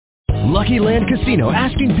Lucky Land Casino,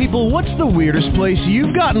 asking people, what's the weirdest place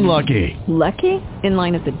you've gotten lucky? Lucky? In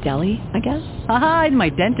line at the deli, I guess? Aha, in my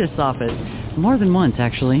dentist's office. More than once,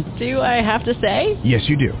 actually. Do I have to say? Yes,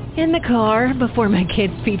 you do. In the car before my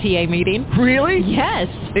kids' PTA meeting. Really? Yes.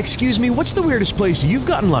 Excuse me, what's the weirdest place you've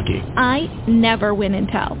gotten lucky? I never win and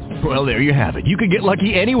tell. Well, there you have it. You can get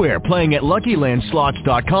lucky anywhere, playing at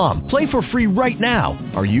LuckyLandSlots.com. Play for free right now.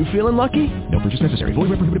 Are you feeling lucky? No purchase necessary. Void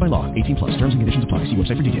where prohibited by law. 18 plus. Terms and conditions apply. See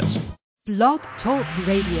website for details. Blog Talk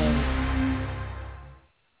Radio.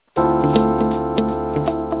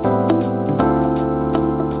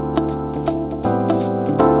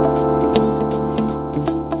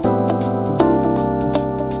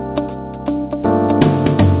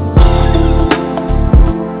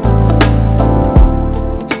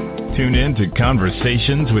 Tune in to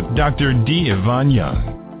Conversations with Dr. D. Yvonne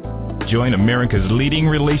Young. Join America's leading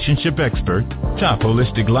relationship expert, top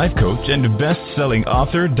holistic life coach, and best-selling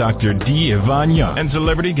author Dr. D. Yvonne Young and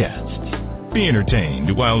celebrity guests. Be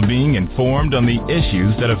entertained while being informed on the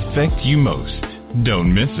issues that affect you most.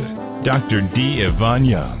 Don't miss it. Dr. D. Yvonne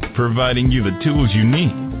Young, providing you the tools you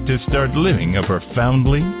need to start living a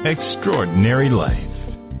profoundly extraordinary life.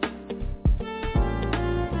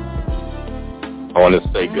 I want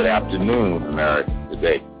to say good afternoon, America.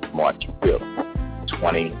 Today, March 5th,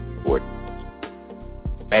 2014.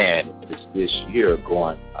 Man, it's this year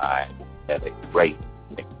going by at a rate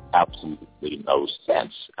that makes absolutely no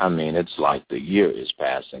sense. I mean, it's like the year is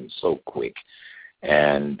passing so quick.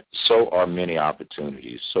 And so are many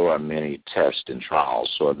opportunities, so are many tests and trials,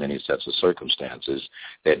 so are many sets of circumstances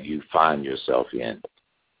that you find yourself in.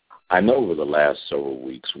 I know over the last several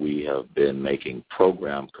weeks we have been making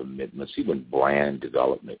program commitments, even brand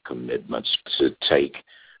development commitments to take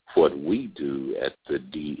what we do at the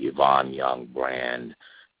D. Yvonne Young brand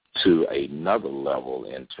to another level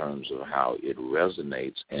in terms of how it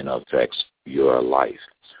resonates and affects your life.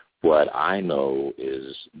 What I know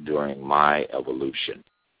is during my evolution,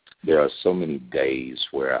 there are so many days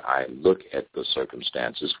where I look at the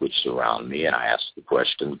circumstances which surround me and I ask the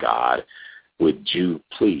question, God, would you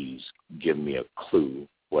please give me a clue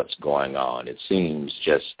what's going on? It seems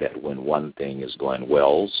just that when one thing is going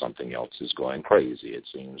well, something else is going crazy. It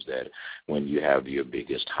seems that when you have your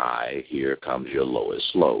biggest high, here comes your lowest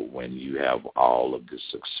low. When you have all of this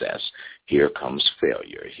success, here comes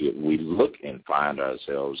failure. Here we look and find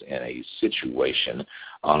ourselves in a situation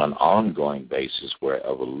on an ongoing basis where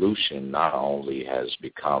evolution not only has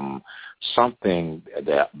become something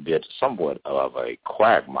that bit somewhat of a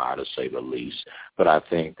quagmire, to say the least, but I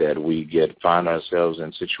think that we find ourselves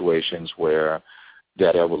in situations where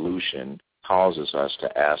that evolution causes us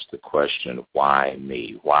to ask the question, why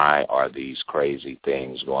me? Why are these crazy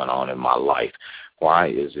things going on in my life? Why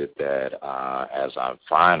is it that as I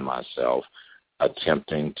find myself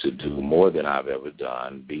attempting to do more than I've ever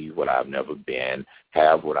done, be what I've never been,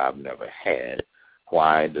 have what I've never had,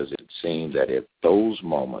 why does it seem that at those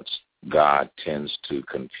moments God tends to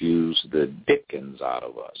confuse the dickens out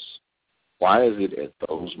of us? Why is it at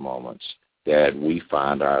those moments that we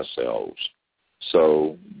find ourselves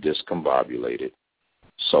so discombobulated,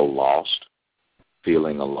 so lost,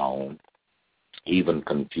 feeling alone, even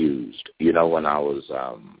confused? You know, when I was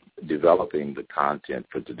developing the content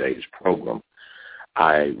for today's program,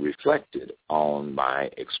 I reflected on my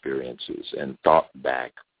experiences and thought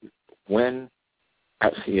back when,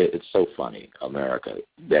 it's so funny, America,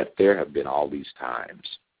 that there have been all these times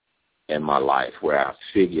in my life where I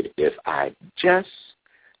figured if I just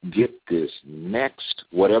get this next,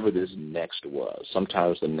 whatever this next was,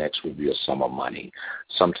 sometimes the next would be a sum of money.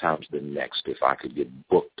 Sometimes the next, if I could get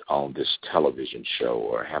booked on this television show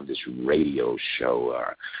or have this radio show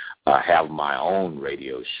or have my own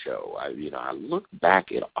radio show. I look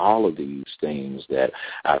back at all of these things that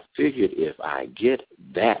I figured if I get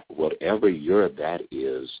that, whatever your that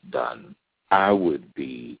is done, I would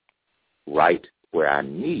be right where I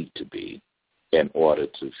need to be in order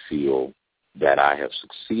to feel that I have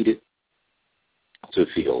succeeded, to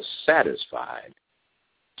feel satisfied,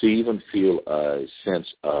 to even feel a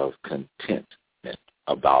sense of contentment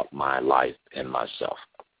about my life and myself.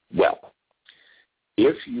 Well,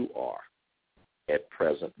 if you are at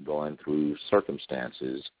present going through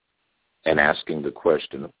circumstances and asking the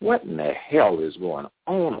question, what in the hell is going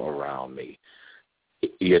on around me?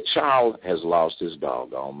 your child has lost his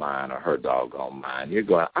doggone mind or her doggone mind. You're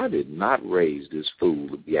going, I did not raise this fool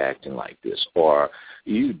to be acting like this. Or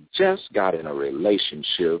you just got in a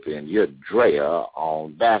relationship and you're Drea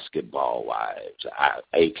on Basketball Wives,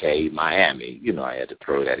 a.k.a. Miami. You know, I had to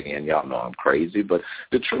throw that in. Y'all know I'm crazy. But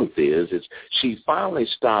the truth is she finally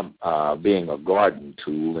stopped being a garden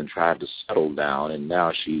tool and tried to settle down, and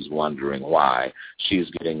now she's wondering why she's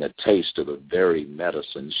getting a taste of the very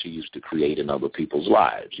medicine she used to create in other people's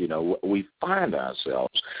lives. You know, we find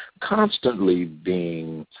ourselves constantly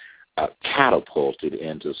being catapulted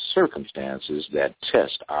into circumstances that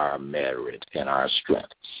test our merit and our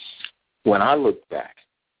strength. When I look back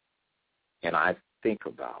and I think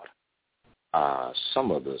about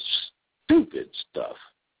some of the stupid stuff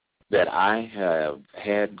that I have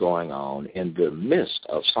had going on in the midst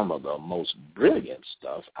of some of the most brilliant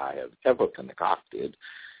stuff I have ever concocted,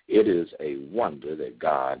 it is a wonder that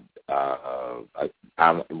God,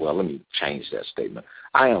 let me change that statement.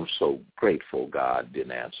 I am so grateful God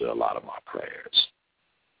didn't answer a lot of my prayers.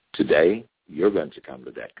 Today, you're going to come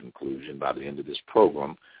to that conclusion. By the end of this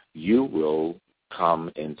program, you will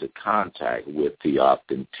come into contact with the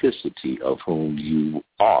authenticity of whom you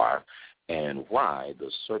are and why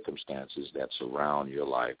the circumstances that surround your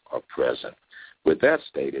life are present. With that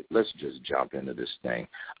stated, let's just jump into this thing.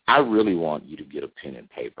 I really want you to get a pen and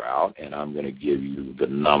paper out, and I'm going to give you the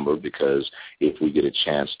number because if we get a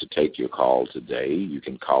chance to take your call today, you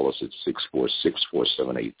can call us at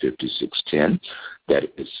 646-478-5610.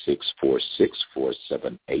 That is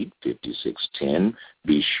 646-478-5610.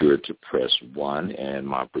 Be sure to press 1, and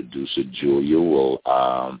my producer, Julia, will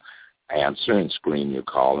answer and screen your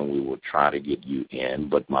call, and we will try to get you in.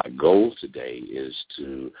 But my goal today is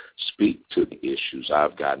to speak to the issues.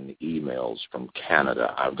 I've gotten emails from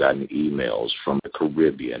Canada. I've gotten emails from the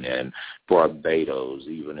Caribbean and Barbados,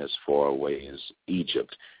 even as far away as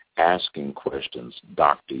Egypt, asking questions.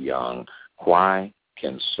 Dr. Young, why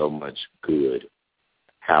can so much good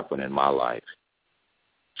happen in my life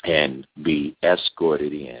and be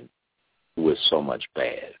escorted in with so much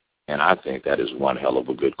bad? And I think that is one hell of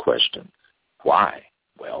a good question. Why?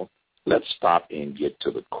 Well, let's stop and get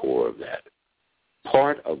to the core of that.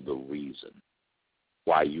 Part of the reason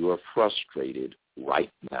why you are frustrated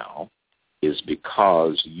right now is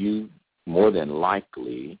because you more than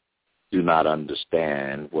likely do not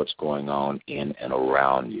understand what's going on in and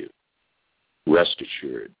around you. Rest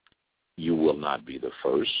assured, you will not be the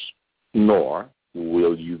first, nor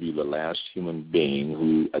will you be the last human being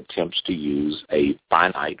who attempts to use a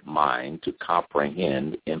finite mind to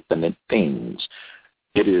comprehend infinite things.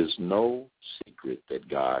 It is no secret that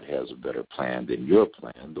God has a better plan than your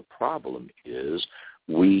plan. The problem is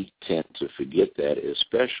we tend to forget that,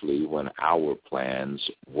 especially when our plans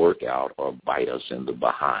work out or bite us in the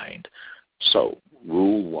behind. So,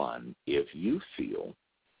 rule 1, if you feel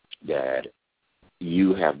that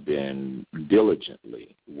you have been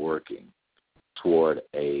diligently working toward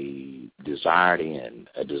a desired end,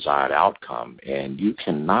 a desired outcome, and you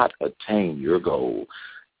cannot attain your goal,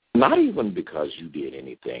 not even because you did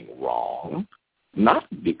anything wrong, not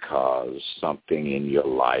because something in your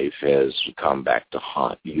life has come back to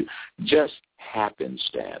haunt you, just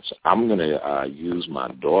happenstance. I'm going to use my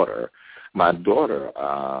daughter. My daughter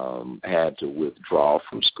had to withdraw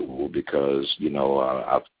from school because,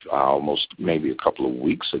 almost maybe a couple of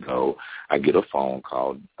weeks ago, I get a phone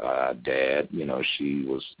call, Dad, she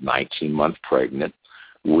was 19 months pregnant.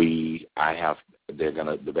 The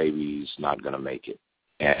baby's not going to make it.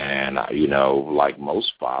 And, like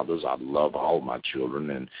most fathers, I love all my children,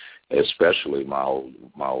 and especially my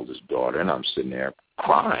oldest daughter, and I'm sitting there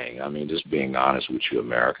crying. I mean, just being honest with you,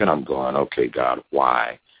 America, and I'm going, okay, God,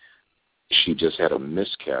 why? She just had a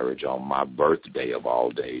miscarriage on my birthday of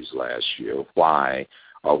all days last year. Why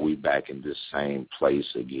are we back in this same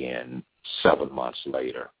place again 7 months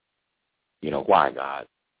later? Why, God?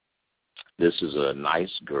 This is a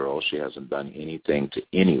nice girl. She hasn't done anything to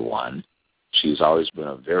anyone. She's always been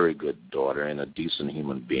a very good daughter and a decent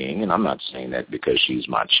human being, and I'm not saying that because she's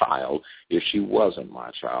my child. If she wasn't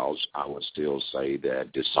my child, I would still say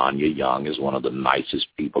that Desanya Young is one of the nicest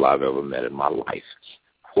people I've ever met in my life.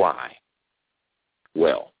 Why?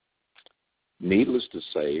 Well, needless to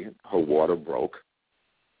say, her water broke.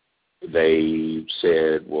 They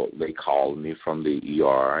said, they called me from the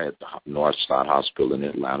ER at the Northside Hospital in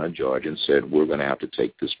Atlanta, Georgia, and said, we're going to have to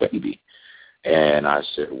take this baby. And I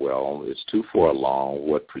said, well, it's too far along.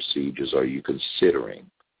 What procedures are you considering?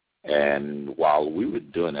 And while we were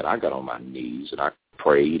doing it, I got on my knees and I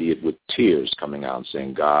prayed it with tears coming out and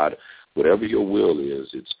saying, God, whatever your will is,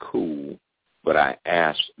 it's cool. But I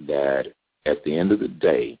asked that at the end of the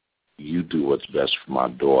day, you do what's best for my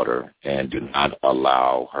daughter and do not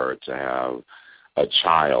allow her to have a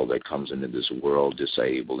child that comes into this world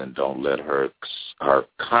disabled, and don't let her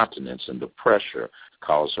continence and the pressure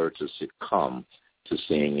cause her to succumb to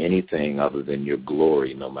seeing anything other than your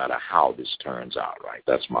glory, no matter how this turns out, right?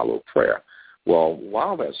 That's my little prayer. Well,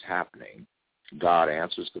 while that's happening, God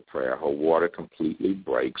answers the prayer. Her water completely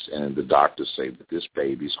breaks, and the doctors say that this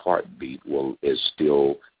baby's heartbeat is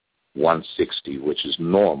still 160, which is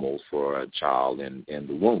normal for a child in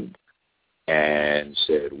the womb. And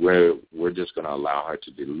said, we're just going to allow her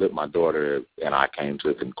to deliver. My daughter and I came to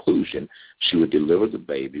a conclusion she would deliver the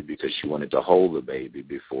baby because she wanted to hold the baby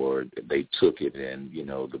before they took it and,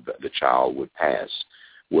 the child would pass.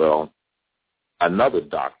 Well, another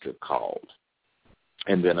doctor called,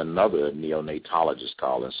 and then another neonatologist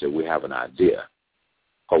called and said, we have an idea.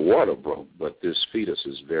 Her water broke, but this fetus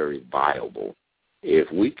is very viable.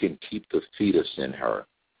 If we can keep the fetus in her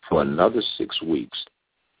for another 6 weeks,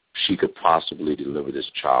 she could possibly deliver this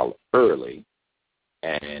child early,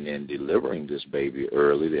 and in delivering this baby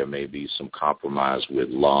early, there may be some compromise with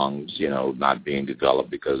lungs, not being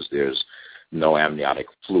developed because there's no amniotic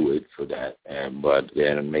fluid for that, but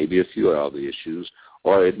maybe a few other issues,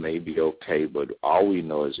 or it may be okay, but all we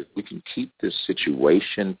know is if we can keep this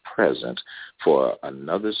situation present for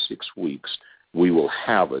another 6 weeks, we will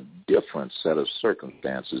have a different set of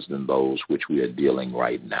circumstances than those which we are dealing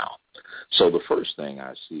right now. So the first thing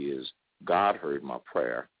I see is God heard my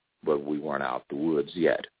prayer, but we weren't out the woods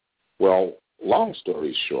yet. Well, long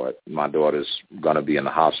story short, my daughter's going to be in the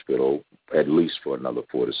hospital at least for another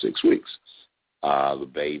 4 to 6 weeks. The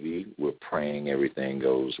baby, we're praying everything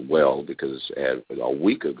goes well because a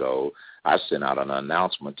week ago, I sent out an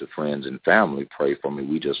announcement to friends and family, pray for me.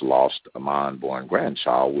 We just lost my unborn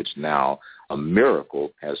grandchild, which now a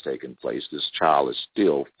miracle has taken place. This child is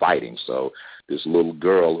still fighting. So this little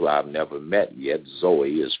girl who I've never met yet,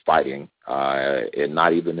 Zoe, is fighting and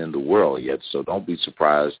not even in the world yet. So don't be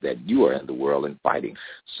surprised that you are in the world and fighting.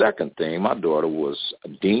 Second thing, my daughter was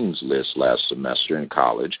Dean's List last semester in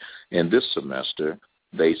college. And this semester,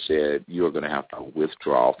 they said you're going to have to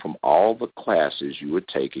withdraw from all the classes you were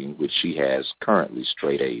taking, which she has currently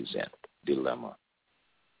straight A's in. Dilemma.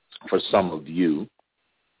 For some of you,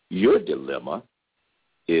 your dilemma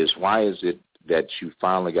is why is it that you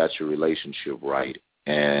finally got your relationship right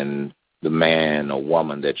and the man or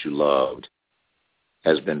woman that you loved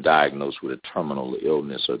has been diagnosed with a terminal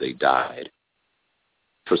illness or they died?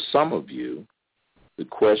 For some of you, the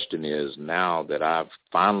question is, now that I've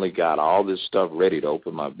finally got all this stuff ready to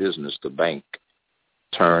open my business, the bank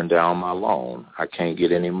turned down my loan. I can't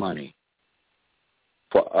get any money.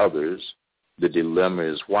 For others, the dilemma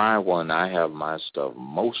is, why when I have my stuff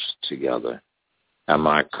most together, am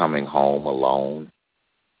I coming home alone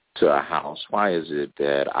to a house? Why is it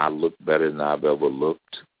that I look better than I've ever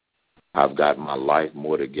looked? I've got my life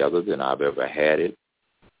more together than I've ever had it.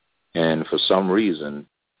 And for some reason,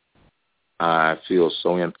 I feel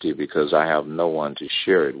so empty because I have no one to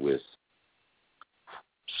share it with.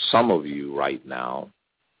 Some of you right now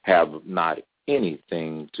have not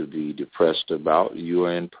anything to be depressed about. You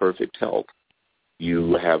are in perfect health.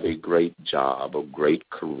 You have a great job, a great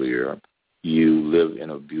career. You live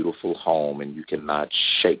in a beautiful home, and you cannot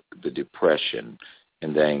shake the depression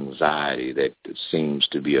and the anxiety that seems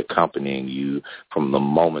to be accompanying you from the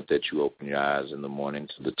moment that you open your eyes in the morning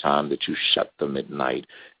to the time that you shut them at night.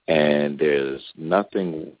 And there's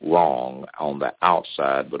nothing wrong on the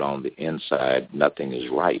outside, but on the inside, nothing is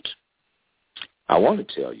right. I want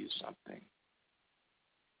to tell you something.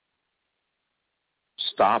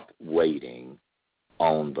 Stop waiting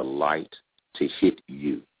on the light to hit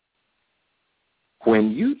you.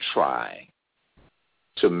 When you try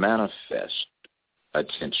to manifest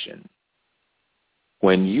attention,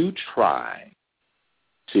 when you try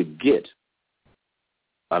to get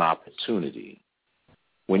an opportunity,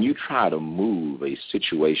 when you try to move a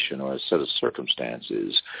situation or a set of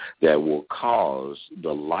circumstances that will cause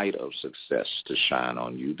the light of success to shine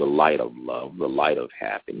on you, the light of love, the light of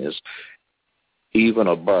happiness, even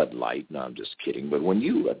a Bud Light, no, I'm just kidding, but when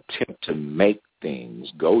you attempt to make things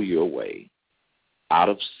go your way out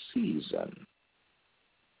of season,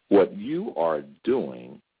 what you are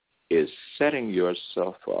doing is setting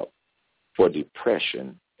yourself up for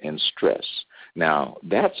depression and stress. Now,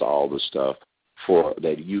 that's all the stuff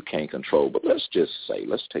that you can't control. But let's just say,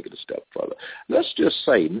 let's take it a step further. Let's just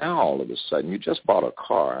say now all of a sudden you just bought a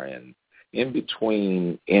car, and in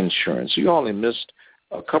between insurance, you only missed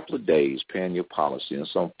a couple of days paying your policy, and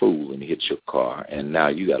some fool and hit your car, and now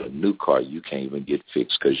you got a new car you can't even get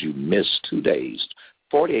fixed because you missed 2 days,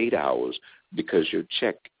 48 hours, because your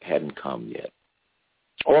check hadn't come yet.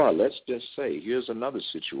 Or let's just say, here's another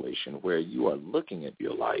situation where you are looking at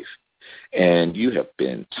your life and you have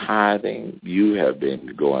been tithing, you have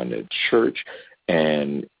been going to church,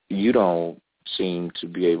 and you don't seem to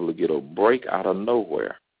be able to get a break out of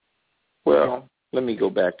nowhere. Well, let me go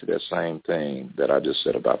back to that same thing that I just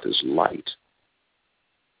said about this light.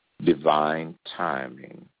 Divine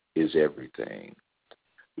timing is everything.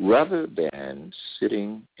 Rather than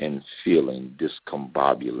sitting and feeling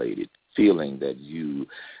discombobulated, feeling that you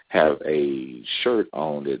have a shirt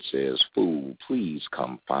on that says, "Fool, please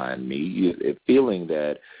come find me," feeling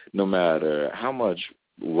that no matter how much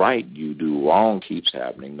right you do, wrong keeps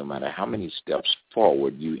happening. No matter how many steps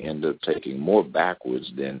forward, you end up taking more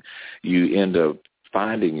backwards than you end up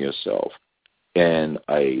finding yourself in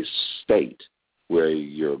a state where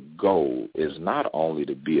your goal is not only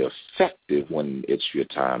to be effective when it's your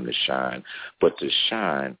time to shine, but to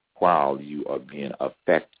shine while you are being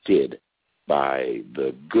affected by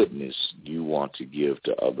the goodness you want to give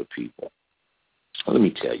to other people. Let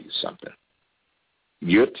me tell you something.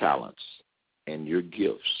 Your talents and your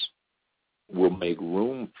gifts will make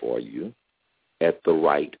room for you at the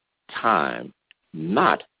right time,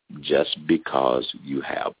 not just because you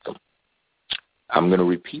have them. I'm going to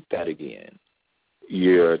repeat that again.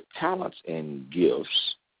 Your talents and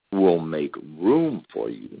gifts will make room for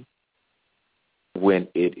you when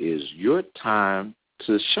it is your time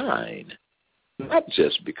to shine, not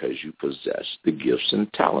just because you possess the gifts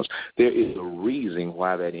and talents. There is a reason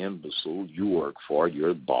why that imbecile you work for,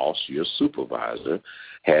 your boss, your supervisor,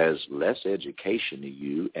 has less education than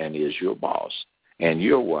you and is your boss. And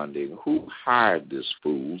you're wondering, who hired this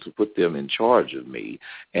fool to put them in charge of me?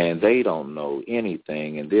 And they don't know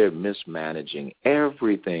anything, and they're mismanaging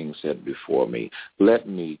everything set before me. Let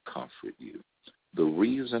me comfort you. The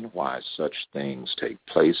reason why such things take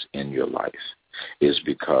place in your life is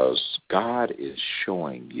because God is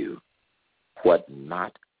showing you what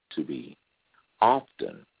not to be.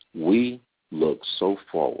 Often we look so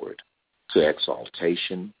forward to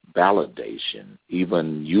exaltation, validation,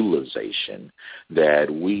 even utilization, that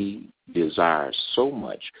we desire so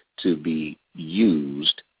much to be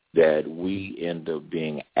used that we end up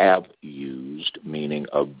being abused, meaning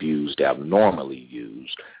abused, abnormally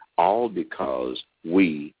used, all because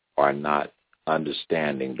we are not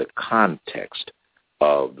understanding the context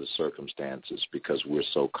of the circumstances because we're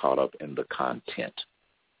so caught up in the content.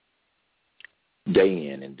 Day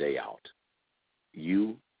in and day out,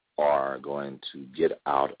 you are going to get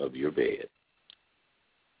out of your bed,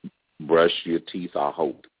 brush your teeth, I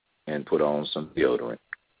hope, and put on some deodorant.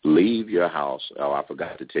 Leave your house. Oh, I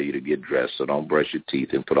forgot to tell you to get dressed, so don't brush your teeth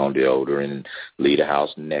and put on deodorant and leave the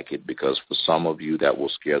house naked, because for some of you that will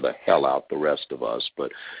scare the hell out the rest of us.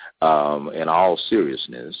 But in all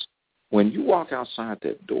seriousness, when you walk outside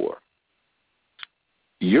that door,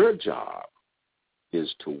 your job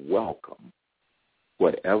is to welcome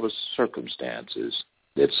whatever circumstances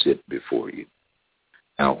that sit before you.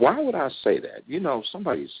 Now, why would I say that? You know,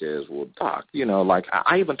 somebody says, well, Doc, you know, like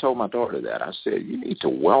I even told my daughter that. I said, you need to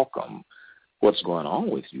welcome what's going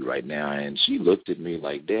on with you right now. And she looked at me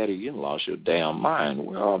like, Daddy, you lost your damn mind.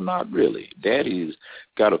 Well, not really. Daddy's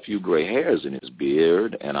got a few gray hairs in his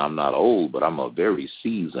beard, and I'm not old, but I'm a very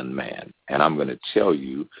seasoned man. And I'm going to tell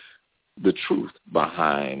you the truth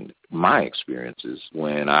behind my experiences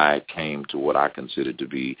when I came to what I considered to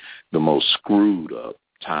be the most screwed up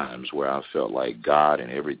times, where I felt like God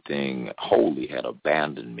and everything wholly had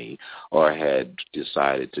abandoned me, or had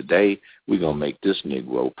decided, today we're going to make this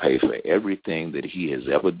Negro pay for everything that he has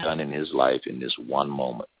ever done in his life in this one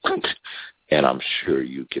moment. And I'm sure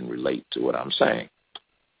you can relate to what I'm saying.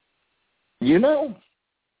 You know,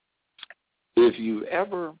 if you've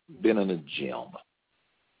ever been in a gym,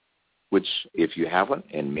 which if you haven't,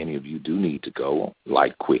 and many of you do need to go,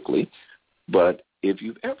 like quickly, but if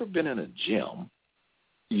you've ever been in a gym,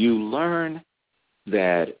 you learn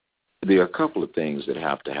that there are a couple of things that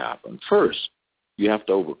have to happen. First, you have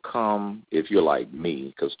to overcome, if you're like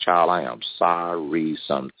me, because, child, I am sorry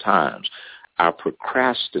sometimes. I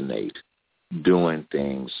procrastinate doing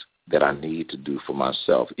things that I need to do for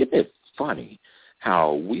myself. Isn't it funny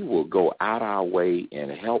how we will go out our way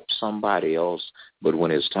and help somebody else, but when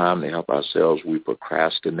it's time to help ourselves, we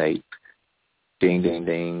procrastinate? Ding, ding,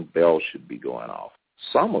 ding, bells should be going off.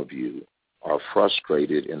 Some of you are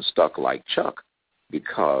frustrated and stuck like Chuck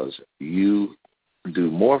because you do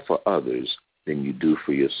more for others than you do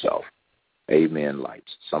for yourself. Amen,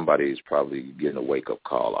 lights. Somebody's probably getting a wake-up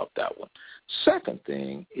call off that one. Second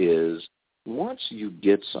thing is, once you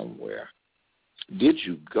get somewhere, did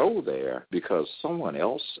you go there because someone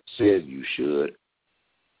else said you should,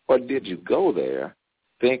 or did you go there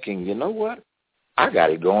thinking, you know what, I got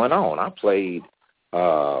it going on. I played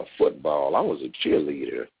football. I was a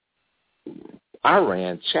cheerleader. I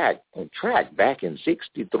ran track back in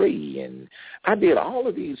 '63, and I did all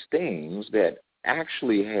of these things that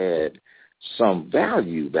actually had some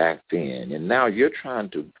value back then. And now you're trying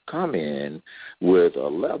to come in with a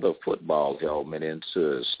leather football helmet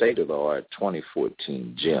into a state-of-the-art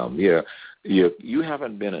 2014 gym. You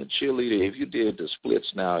haven't been a cheerleader. If you did the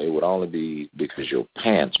splits now, it would only be because your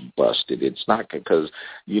pants busted. It's not because,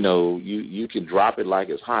 you can drop it like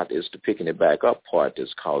it's hot. It's the picking it back up part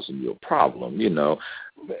that's causing you a problem.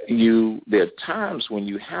 There are times when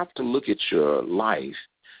you have to look at your life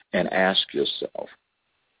and ask yourself,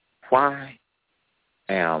 why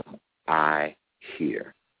am I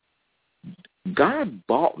here? God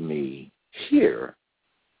brought me here,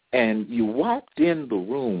 and you walked in the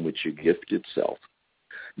room with your gifted self.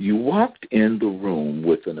 You walked in the room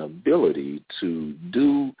with an ability to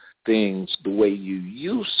do things the way you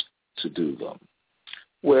used to do them.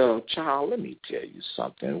 Well, child, let me tell you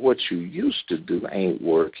something. What you used to do ain't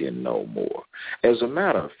working no more. As a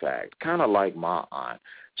matter of fact, kind of like my aunt,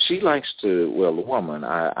 she likes to, the woman,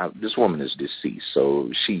 this woman is deceased, so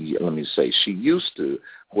she used to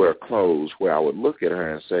wear clothes where I would look at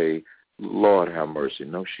her and say, Lord have mercy.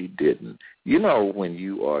 No, she didn't. When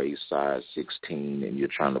you are a size 16 and you're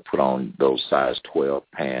trying to put on those size 12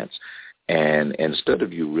 pants, and instead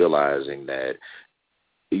of you realizing that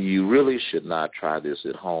you really should not try this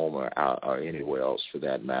at home or anywhere else for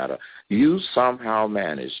that matter, you somehow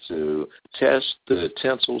managed to test the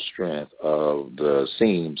tensile strength of the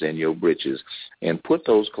seams in your breeches and put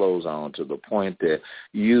those clothes on to the point that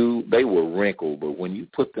they were wrinkled, but when you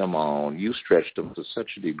put them on, you stretched them to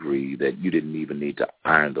such a degree that you didn't even need to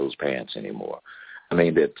iron those pants anymore. I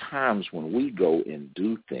mean, there are times when we go and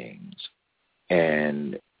do things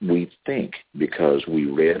and we think because we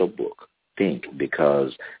read a book, think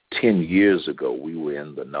because 10 years ago we were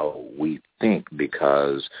in the know. We think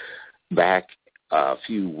because back a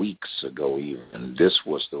few weeks ago even this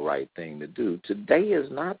was the right thing to do. Today is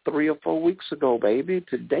not 3 or 4 weeks ago, baby.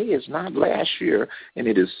 Today is not last year, and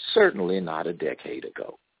it is certainly not a decade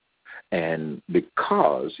ago. And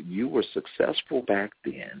because you were successful back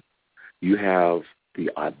then, you have the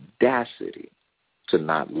audacity to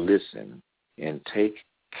not listen and take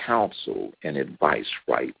counsel and advice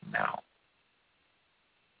right now.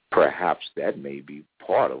 Perhaps that may be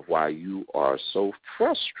part of why you are so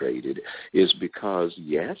frustrated, is because,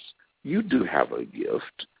 yes, you do have a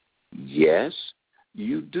gift. Yes,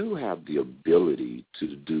 you do have the ability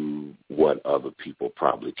to do what other people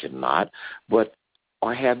probably cannot. But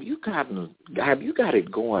have you got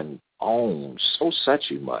it going on so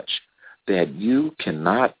such much that you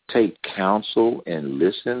cannot take counsel and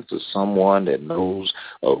listen to someone that knows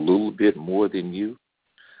a little bit more than you?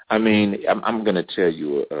 I mean, I'm going to tell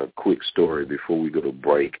you a quick story before we go to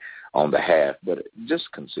break on the half, but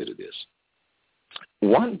just consider this.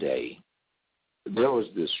 One day, there was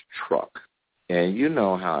this truck, and you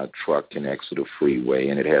know how a truck can exit a freeway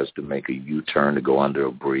and it has to make a U-turn to go under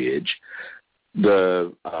a bridge.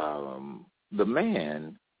 The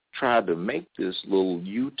man tried to make this little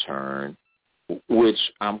U-turn, which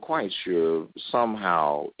I'm quite sure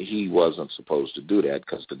somehow he wasn't supposed to do that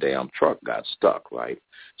because the damn truck got stuck, right?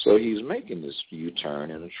 So he's making this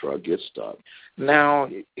U-turn and the truck gets stuck. Now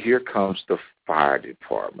here comes the fire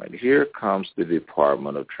department. Here comes the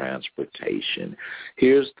Department of Transportation.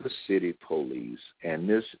 Here's the city police, and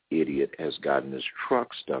this idiot has gotten his truck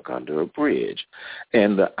stuck under a bridge.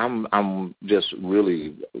 And I'm just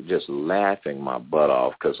really just laughing my butt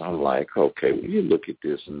off because I'm like, okay, when you look at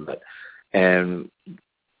this and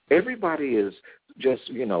everybody is just,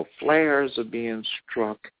 flares are being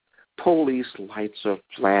struck, police lights are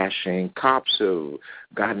flashing, cops have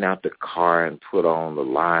gotten out the car and put on the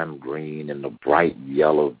lime green and the bright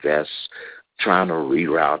yellow vests trying to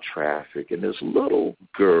reroute traffic. And this little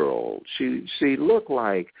girl, she looked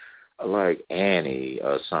like Annie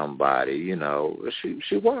or somebody,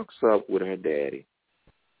 she walks up with her daddy.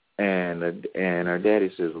 And her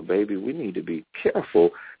daddy says, well, baby, we need to be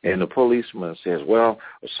careful. And the policeman says, well,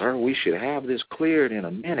 sir, we should have this cleared in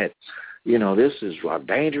a minute. This is a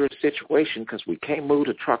dangerous situation because we can't move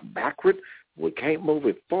the truck backward. We can't move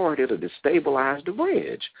it forward. It'll destabilize the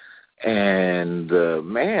bridge. And the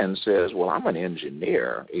man says, well, I'm an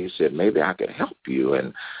engineer. He said, maybe I could help you.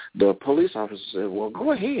 And the police officer said, well,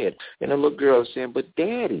 go ahead. And the little girl said, but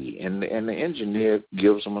Daddy. And the engineer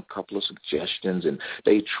gives them a couple of suggestions, and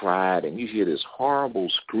they tried, and you hear this horrible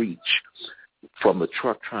screech from the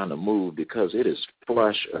truck trying to move because it is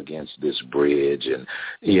flush against this bridge, and,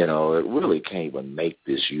 it really can't even make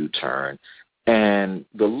this U-turn. And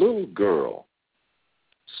the little girl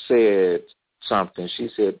said something. She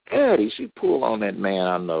said, Daddy, she pulled on that man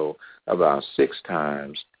I know about 6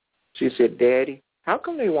 times. She said, Daddy, how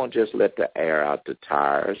come they won't just let the air out the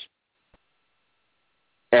tires?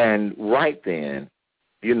 And right then,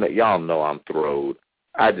 y'all know I'm thrilled.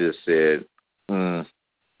 I just said,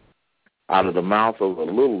 out of the mouth of a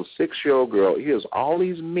little 6-year-old girl, here's all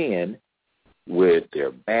these men with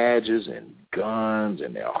their badges and guns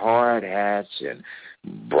and their hard hats and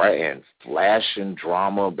flashing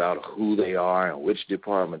drama about who they are and which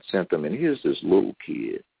department sent them. And here's this little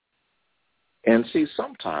kid. And see,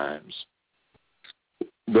 sometimes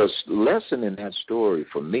the lesson in that story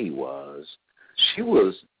for me was she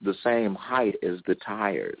was the same height as the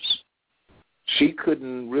tires. She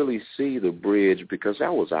couldn't really see the bridge because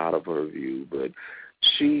that was out of her view, but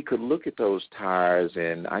she could look at those tires,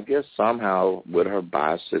 and I guess somehow with her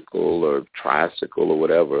bicycle or tricycle or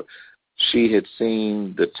whatever, she had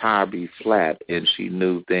seen the tire be flat, and she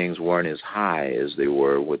knew things weren't as high as they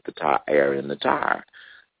were with the air in the tire.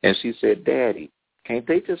 And she said, Daddy, can't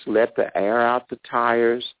they just let the air out the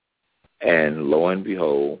tires? And lo and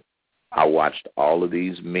behold, I watched all of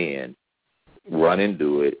these men run and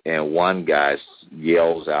do it, and one guy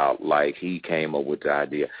yells out like he came up with the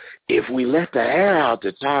idea, if we let the air out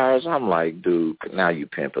the tires, I'm like, dude, now you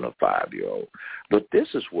pimping a 5-year-old. But this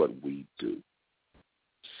is what we do.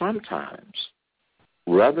 Sometimes,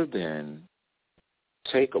 rather than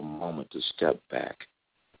take a moment to step back,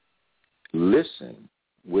 listen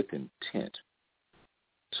with intent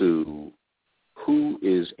to who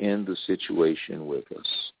is in the situation with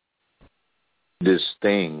us. This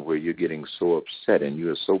thing where you're getting so upset and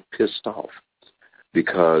you're so pissed off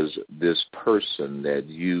because this person that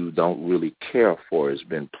you don't really care for has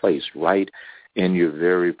been placed right in your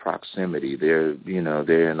very proximity. They're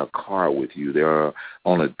in a car with you. They're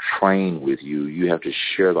on a train with you. You have to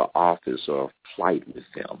share the office or a flight with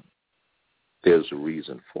them. There's a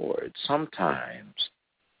reason for it. Sometimes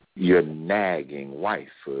your nagging wife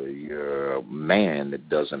or your man that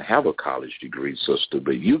doesn't have a college degree, sister,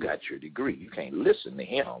 but you got your degree. You can't listen to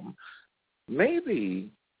him. Maybe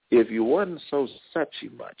if you wasn't so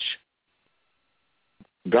suchy much,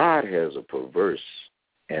 God has a perverse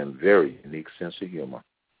and very unique sense of humor.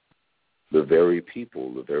 The very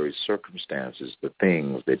people, the very circumstances, the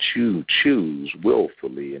things that you choose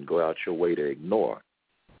willfully and go out your way to ignore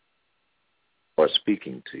are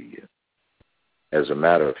speaking to you. As a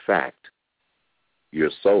matter of fact, your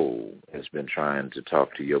soul has been trying to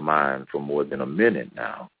talk to your mind for more than a minute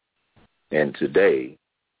now. And today,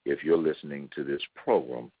 if you're listening to this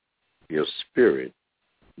program, your spirit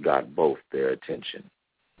got both their attention.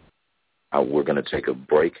 We're going to take a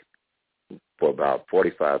break for about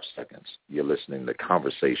 45 seconds. You're listening to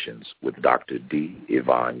Conversations with Dr. D.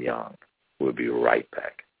 Yvonne Young. We'll be right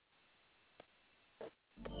back.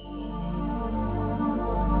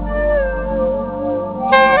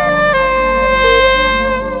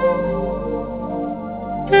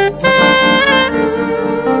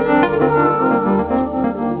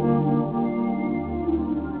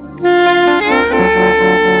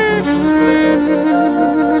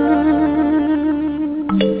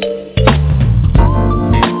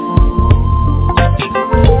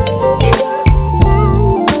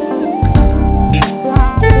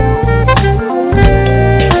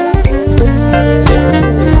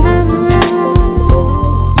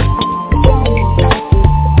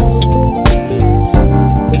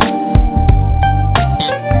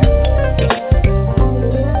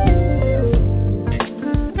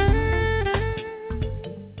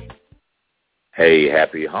 Hey,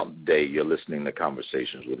 happy hump day. You're listening to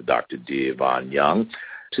Conversations with Dr. D. Yvonne Young.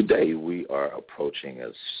 Today we are approaching a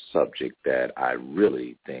subject that I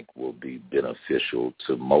really think will be beneficial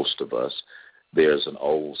to most of us. There's an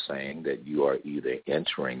old saying that you are either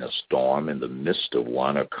entering a storm in the midst of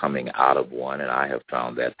one or coming out of one, and I have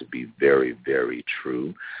found that to be very, very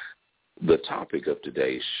true. The topic of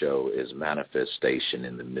today's show is manifestation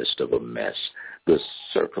in the midst of a mess. The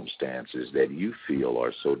circumstances that you feel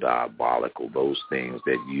are so diabolical, those things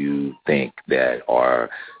that you think that are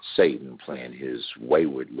Satan playing his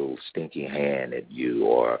wayward little stinky hand at you,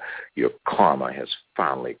 or your karma has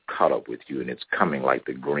finally caught up with you and it's coming like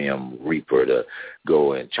the grim reaper to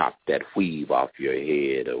go and chop that weave off your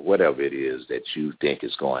head, or whatever it is that you think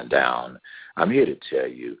is going down. I'm here to tell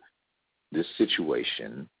you this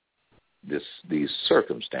situation, these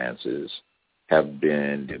circumstances have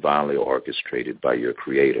been divinely orchestrated by your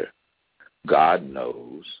Creator. God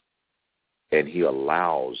knows, and he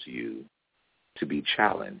allows you to be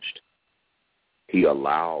challenged. He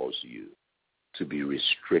allows you to be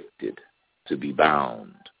restricted, to be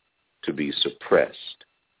bound, to be suppressed,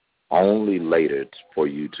 only later for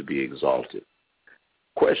you to be exalted.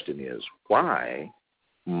 Question is, why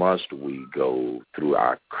must we go through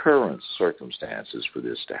our current circumstances for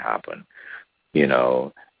this to happen? You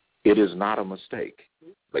know, it is not a mistake,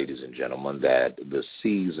 ladies and gentlemen, that the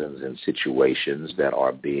seasons and situations that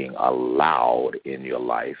are being allowed in your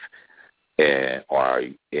life are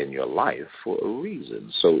in your life for a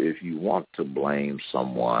reason. So if you want to blame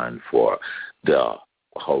someone for the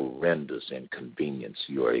horrendous inconvenience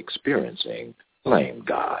you're experiencing, blame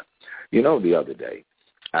God. You know, the other day,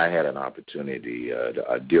 I had an opportunity,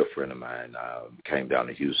 a dear friend of mine came down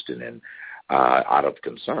to Houston, and out of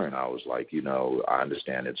concern, I was like, you know, I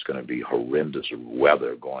understand it's going to be horrendous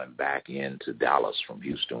weather going back into Dallas from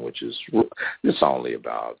Houston, which is it's only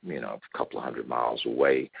about, you know, a couple of 100 miles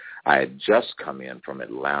away. I had just come in from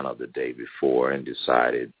Atlanta the day before and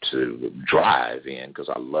decided to drive in because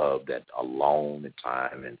I love that alone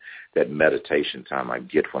time and that meditation time I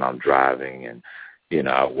get when I'm driving, and you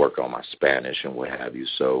know, I work on my Spanish and what have you.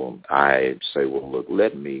 So I say, well, look,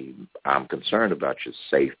 I'm concerned about your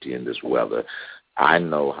safety in this weather. I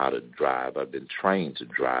know how to drive. I've been trained to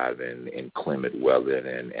drive in inclement weather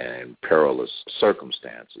and perilous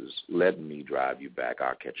circumstances. Let me drive you back.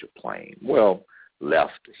 I'll catch a plane. Well,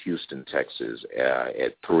 left Houston, Texas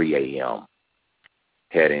at 3 a.m.,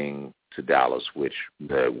 heading to Dallas, which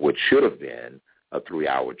should have been a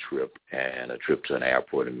 3-hour trip and a trip to an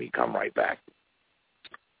airport and me come right back.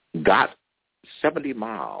 Got 70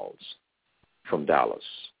 miles from Dallas.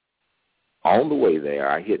 On the way there,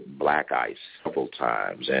 I hit black ice several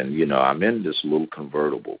times. And, you know, I'm in this little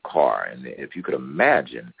convertible car. And if you could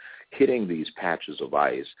imagine hitting these patches of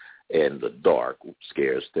ice in the dark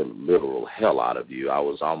scares the literal hell out of you. I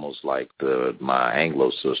was almost like my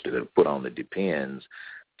Anglo sister that put on the Depends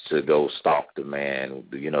to go stalk the man,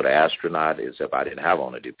 you know, the astronaut, as if I didn't have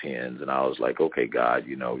on the Depends. And I was like, okay, God,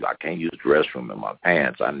 you know, I can't use the restroom in my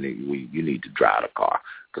pants. You need to drive the car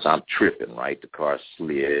because I'm tripping, right? The car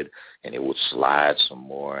slid and it would slide some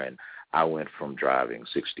more. And I went from driving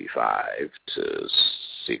 65 to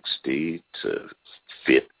 60 to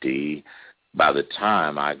 50. By the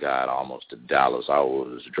time I got almost to Dallas, I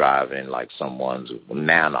was driving like someone's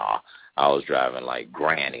Nana. I was driving like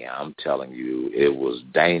Granny. I'm telling you, it was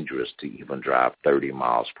dangerous to even drive 30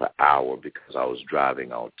 miles per hour because I was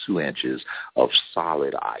driving on 2 inches of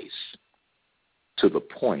solid ice, to the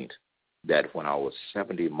point that when I was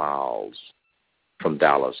 70 miles from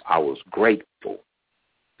Dallas, I was grateful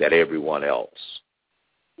that everyone else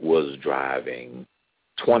was driving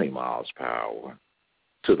 20 miles per hour,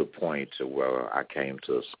 to the point to where I came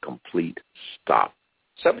to a complete stop,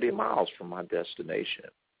 70 miles from my destination.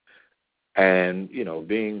 And, you know,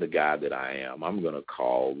 being the guy that I am, I'm going to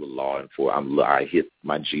call the law enforcement. I hit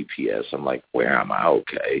my GPS. I'm like, where am I?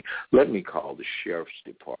 Okay, let me call the sheriff's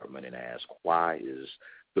department and ask, why is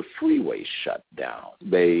the freeway shut down?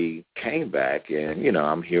 They came back, and, you know,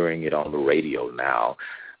 I'm hearing it on the radio now.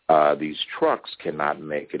 These trucks cannot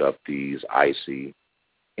make it up these icy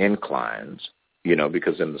inclines, you know,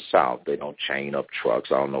 because in the South, they don't chain up trucks.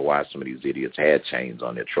 I don't know why some of these idiots had chains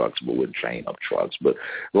on their trucks but wouldn't chain up trucks. But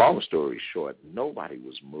long story short, nobody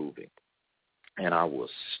was moving. And I was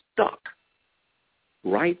stuck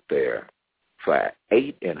right there for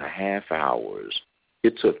 8.5 hours.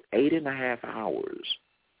 It took 8.5 hours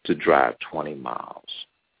to drive 20 miles.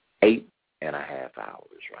 8.5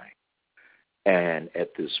 hours, right? And at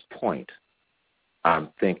this point, I'm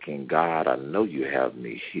thinking, God, I know you have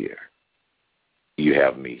me here. You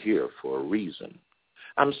have me here for a reason.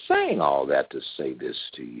 I'm saying all that to say this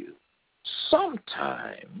to you.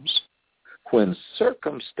 Sometimes when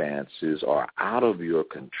circumstances are out of your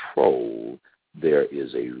control, there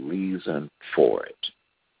is a reason for it.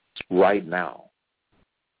 Right now,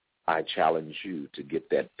 I challenge you to get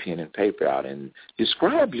that pen and paper out and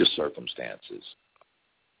describe your circumstances.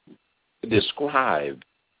 Describe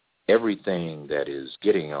everything that is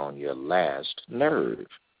getting on your last nerve.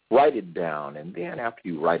 Write it down, and then after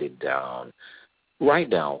you write down, why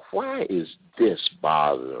is this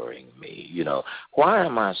bothering me? You know, why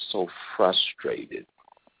am I so frustrated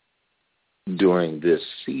during this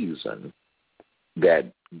season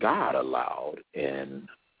that God allowed in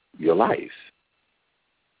your life?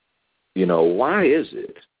 You know, why is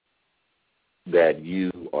it that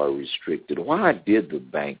you are restricted? Why did the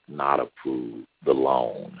bank not approve the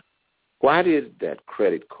loan? Why did that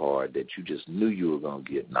credit card that you just knew you were going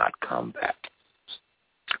to get not come back?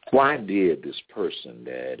 Why did this person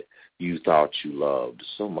that you thought you loved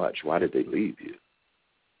so much, why did they leave you?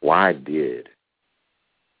 Why did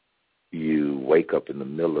you wake up in the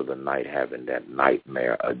middle of the night having that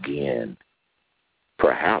nightmare again?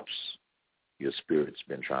 Perhaps Your spirit's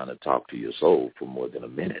been trying to talk to your soul for more than a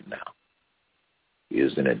minute now.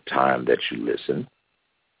 Isn't it time that you listen?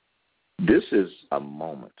 This is a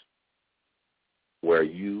moment where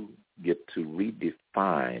you get to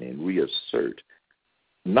redefine and reassert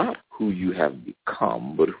not who you have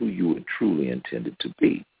become, but who you were truly intended to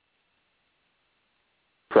be.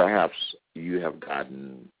 Perhaps you have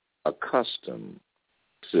gotten accustomed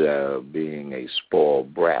to being a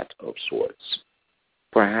spoiled brat of sorts.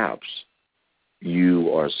 Perhaps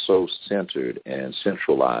you are so centered and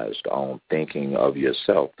centralized on thinking of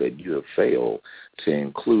yourself that you have failed to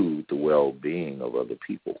include the well-being of other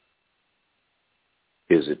people.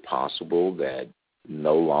 Is it possible that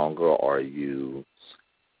no longer are you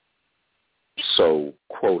so,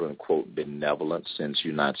 quote-unquote, benevolent since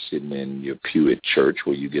you're not sitting in your pew at church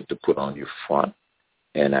where you get to put on your front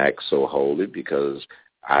and act so holy? Because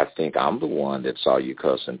I think I'm the one that saw you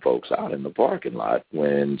cussing folks out in the parking lot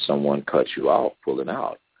when someone cut you off pulling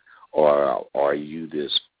out. Or are you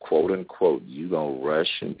this, quote-unquote, you going to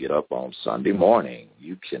rush and get up on Sunday morning?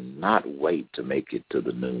 You cannot wait to make it to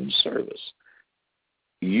the noon service.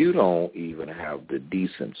 You don't even have the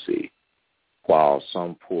decency, while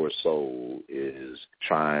some poor soul is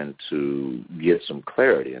trying to get some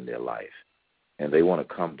clarity in their life, and they want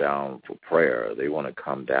to come down for prayer. They want to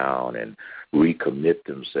come down and recommit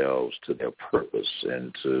themselves to their purpose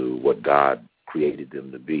and to what God created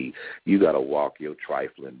them to be. You got to walk your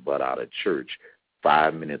trifling butt out of church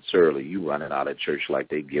 5 minutes early. You running out of church like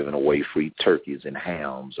they giving away free turkeys and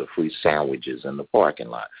hams or free sandwiches in the parking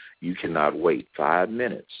lot. You cannot wait 5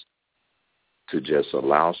 minutes to just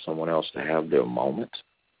allow someone else to have their moment.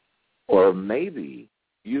 Or maybe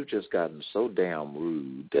you've just gotten so damn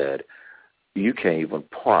rude that you can't even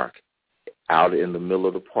park out in the middle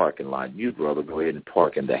of the parking lot. You'd rather go ahead and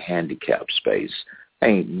park in the handicap space.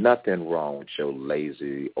 Ain't nothing wrong with your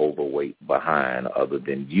lazy, overweight behind other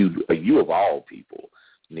than you of all people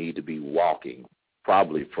need to be walking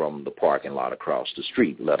probably from the parking lot across the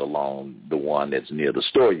street, let alone the one that's near the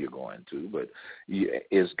store you're going to. But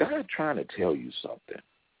is God trying to tell you something?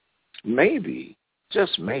 Maybe,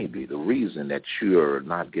 just maybe, the reason that you're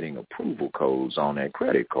not getting approval codes on that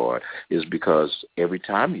credit card is because every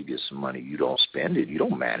time you get some money, you don't spend it. You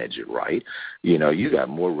don't manage it right. You know, you got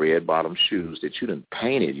more red bottom shoes that you done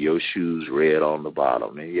painted your shoes red on the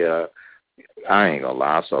bottom. And yeah, I ain't gonna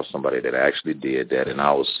lie, I saw somebody that actually did that, and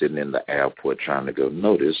I was sitting in the airport trying to go,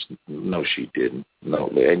 no, she didn't. No,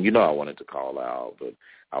 and you know I wanted to call out, but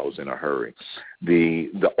I was in a hurry.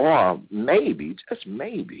 Or maybe, just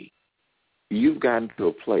maybe, you've gotten to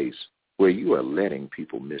a place where you are letting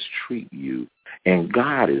people mistreat you, and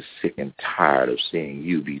God is sick and tired of seeing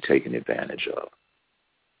you be taken advantage of.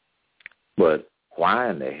 But why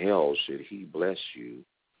in the hell should he bless you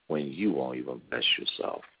when you won't even bless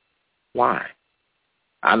yourself? Why?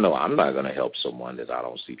 I know I'm not going to help someone that I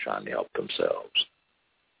don't see trying to help themselves.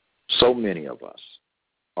 So many of us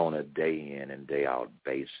on a day in and day out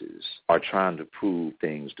basis are trying to prove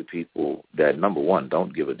things to people that, number one,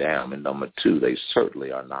 don't give a damn, and number two, they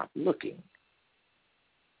certainly are not looking.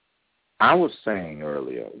 I was saying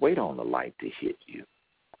earlier, wait on the light to hit you.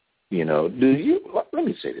 You know, let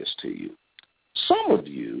me say this to you. Some of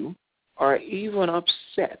you are even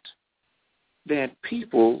upset that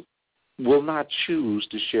people will not choose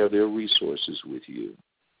to share their resources with you.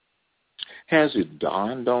 Has it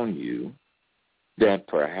dawned on you that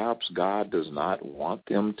perhaps God does not want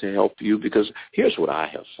them to help you? Because here's what I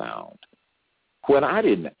have found. When I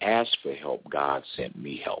didn't ask for help, God sent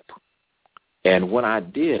me help. And when I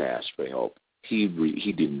did ask for help, he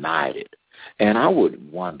denied it. And I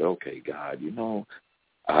would wonder, okay, God,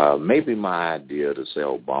 maybe my idea to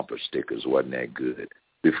sell bumper stickers wasn't that good.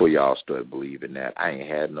 Before y'all started believing that, I ain't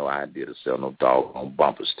had no idea to sell no doggone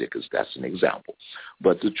bumper stickers. That's an example.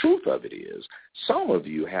 But the truth of it is, some of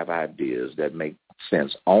you have ideas that make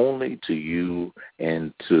sense only to you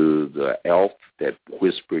and to the elf that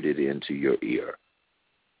whispered it into your ear.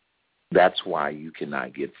 That's why you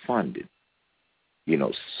cannot get funded.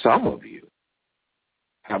 Some of you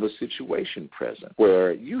have a situation present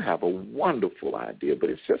where you have a wonderful idea,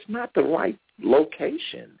 but it's just not the right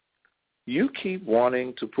location. You keep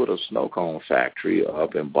wanting to put a snow cone factory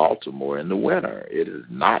up in Baltimore in the winter. It is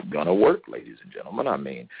not going to work, ladies and gentlemen. I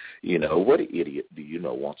mean, what idiot do you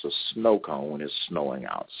know wants a snow cone when it's snowing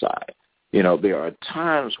outside? There are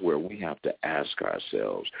times where we have to ask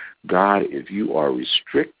ourselves, God, if you are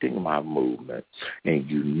restricting my movement and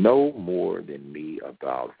you know more than me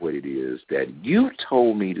about what it is that you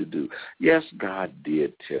told me to do. Yes, God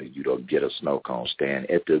did tell you to get a snow cone stand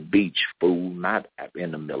at the beach, fool, not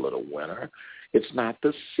in the middle of the winter. It's not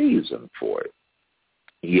the season for it.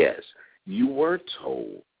 Yes, You were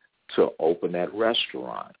told to open that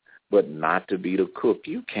restaurant, but not to be the cook.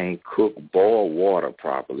 You can't cook boiled water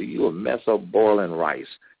properly. You'll mess up boiling rice.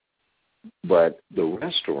 But the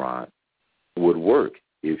restaurant would work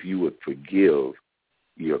if you would forgive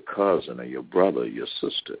your cousin or your brother or your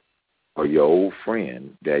sister or your old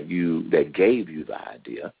friend that gave you the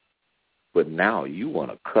idea, but now you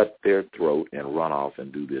want to cut their throat and run off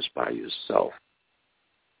and do this by yourself.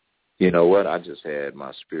 You know what? I just had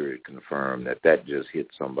my spirit confirm that just hit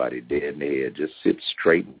somebody dead in the head. Just sit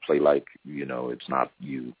straight and play like, it's not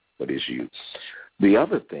you, but it's you. The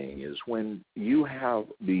other thing is when you have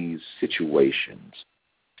these situations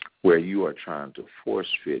where you are trying to force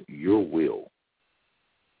fit your will,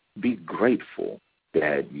 be grateful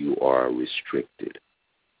that you are restricted,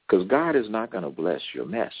 because God is not going to bless your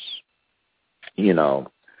mess.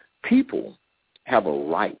 People have a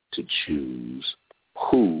right to choose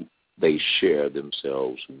who they share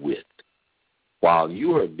themselves with. While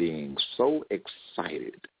you are being so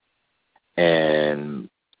excited and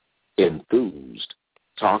enthused,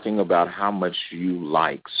 talking about how much you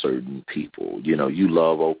like certain people. You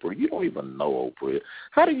love Oprah. You don't even know Oprah.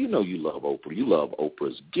 How do you know you love Oprah? You love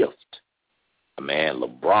Oprah's gift. Man,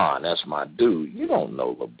 LeBron, that's my dude. You don't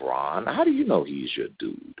know LeBron. How do you know he's your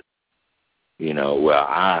dude? Well,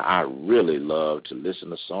 I really love to listen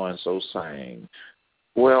to so-and-so sing.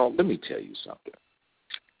 Well, let me tell you something.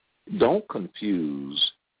 Don't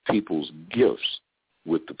confuse people's gifts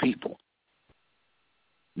with the people,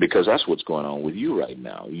 because that's what's going on with you right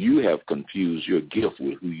now. You have confused your gift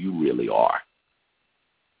with who you really are.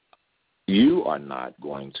 You are not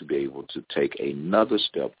going to be able to take another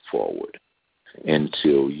step forward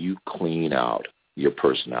until you clean out your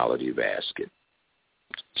personality basket.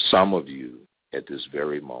 Some of you at this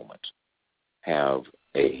very moment have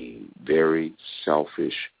a very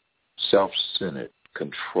selfish, self-centered,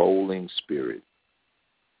 controlling spirit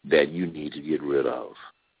that you need to get rid of.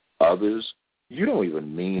 Others, you don't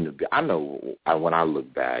even mean to be. I know when I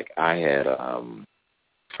look back, I had a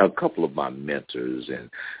couple of my mentors, and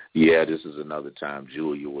this is another time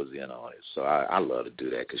Julia was in on it. So I love to do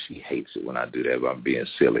that because she hates it when I do that, but I'm being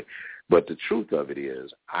silly. But the truth of it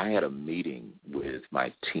is, I had a meeting with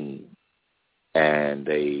my team, and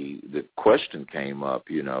the question came up,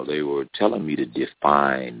 they were telling me to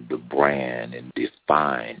define the brand and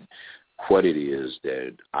define what it is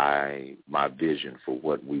that my vision for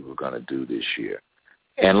what we were going to do this year.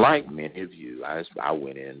 And like many of you, I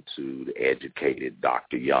went into the educated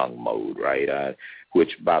Dr. Young mode, right?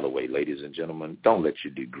 Which, by the way, ladies and gentlemen, don't let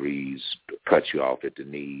your degrees cut you off at the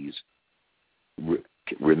knees.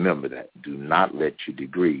 Remember that. Do not let your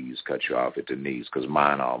degrees cut you off at the knees, because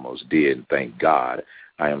mine almost did. And thank God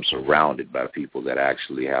I am surrounded by people that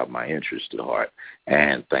actually have my interest at heart.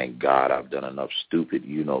 And thank God I've done enough stupid,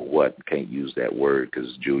 can't use that word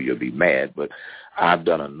because Julia will be mad, but I've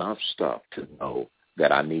done enough stuff to know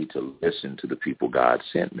that I need to listen to the people God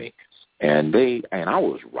sent me. And I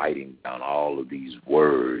was writing down all of these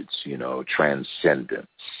words, transcendence,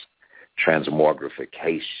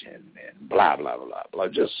 transmogrification, and blah, blah, blah, blah,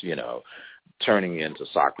 just, turning into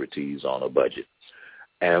Socrates on a budget.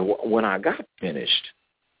 And when I got finished,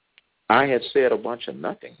 I had said a bunch of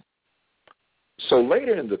nothing. So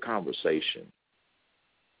later in the conversation,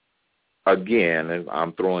 again, and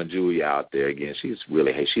I'm throwing Julia out there again. She's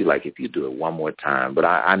like, if you do it one more time. But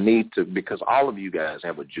I need to, because all of you guys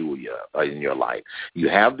have a Julia in your life. You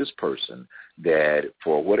have this person that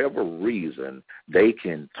for whatever reason, they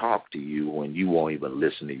can talk to you when you won't even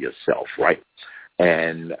listen to yourself, right?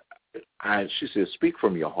 And she said, speak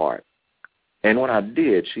from your heart. And when I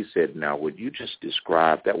did, she said, now, what you just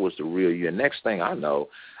described, that was the real you. And next thing I know,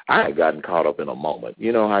 I had gotten caught up in a moment.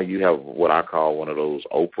 You know how you have what I call one of those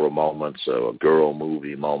Oprah moments or girl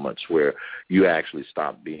movie moments where you actually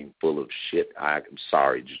stop being full of shit. I'm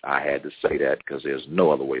sorry, I had to say that because there's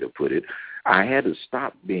no other way to put it. I had to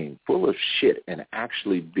stop being full of shit and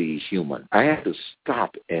actually be human. I had to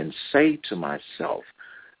stop and say to myself,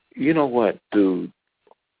 you know what, dude,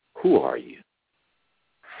 who are you?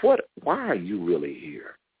 Why are you really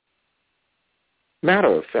here? Matter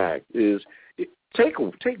of fact is, take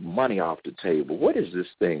money off the table. What is this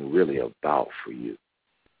thing really about for you?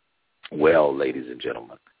 Well, ladies and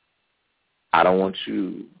gentlemen, I don't want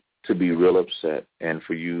you to be real upset. And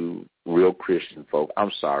for you real Christian folk,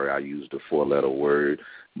 I'm sorry I used a 4-letter word,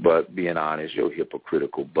 but being honest, your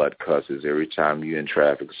hypocritical butt cusses every time you're in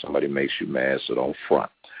traffic, somebody makes you mad, so don't front.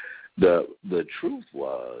 The truth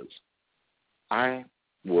was, I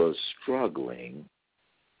was struggling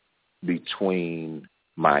between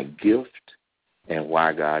my gift and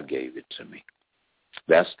why God gave it to me.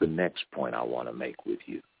 That's the next point I want to make with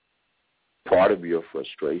you. Part of your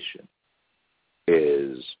frustration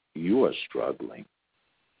is you are struggling.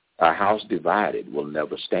 A house divided will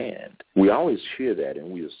never stand. We always hear that,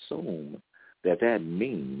 and we assume that that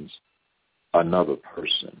means another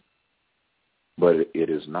person. But it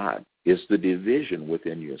is not. It's the division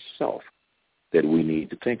within yourself that we need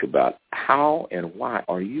to think about. How and why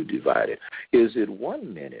are you divided? Is it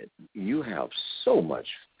 1 minute you have so much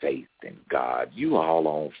faith in God, you all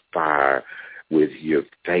on fire with your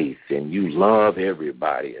faith, and you love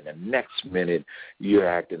everybody, and the next minute you're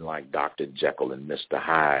acting like Dr. Jekyll and Mr.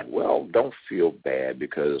 Hyde? Well, don't feel bad,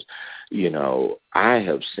 because, I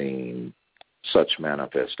have seen such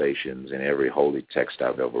manifestations in every holy text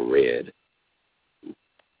I've ever read.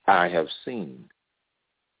 I have seen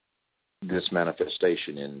this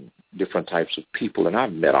manifestation in different types of people, and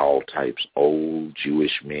I've met all types, old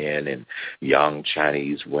Jewish men and young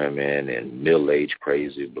Chinese women and middle-aged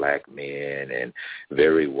crazy black men and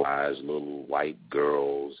very wise little white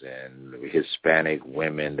girls and Hispanic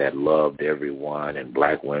women that loved everyone and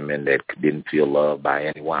black women that didn't feel loved by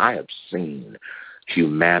anyone. I have seen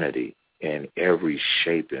humanity in every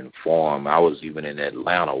shape and form. I was even in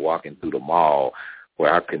Atlanta walking through the mall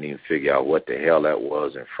where I couldn't even figure out what the hell that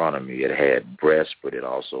was in front of me. It had breasts, but it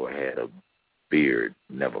also had a beard.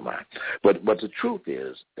 Never mind. But the truth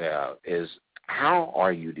is how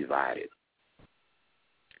are you divided?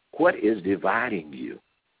 What is dividing you?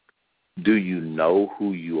 Do you know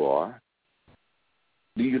who you are?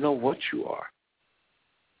 Do you know what you are?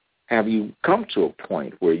 Have you come to a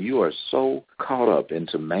point where you are so caught up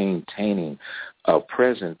into maintaining a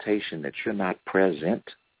presentation that you're not present?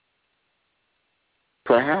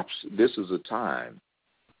 Perhaps this is a time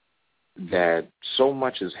that so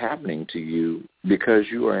much is happening to you because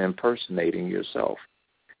you are impersonating yourself.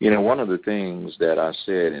 One of the things that I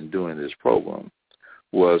said in doing this program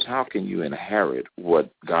was, how can you inherit what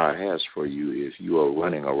God has for you if you are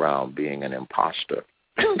running around being an imposter?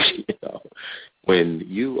 When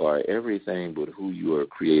you are everything but who you are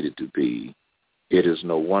created to be, it is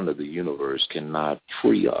no wonder the universe cannot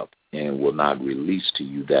free up and will not release to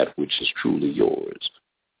you that which is truly yours,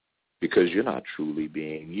 because you're not truly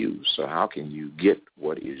being you. So how can you get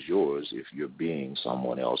what is yours if you're being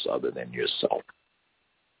someone else other than yourself?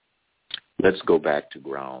 Let's go back to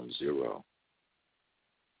ground zero.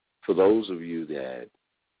 For those of you that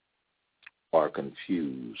are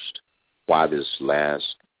confused why this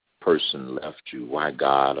last person left you, why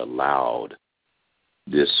God allowed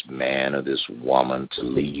this man or this woman to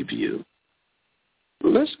leave you,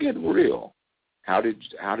 let's get real. How did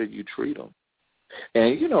you treat them?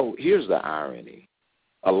 And, here's the irony.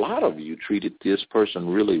 A lot of you treated this person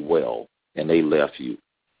really well, and they left you.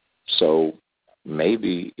 So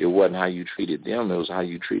maybe it wasn't how you treated them, it was how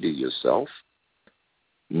you treated yourself.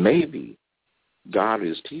 Maybe God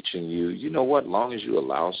is teaching you, long as you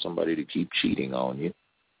allow somebody to keep cheating on you,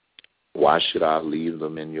 why should I leave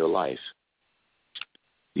them in your life?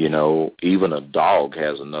 Even a dog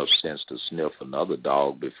has enough sense to sniff another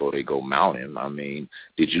dog before they go mount him. I mean,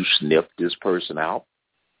 did you sniff this person out?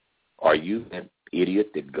 Are you that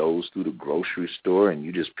idiot that goes through the grocery store and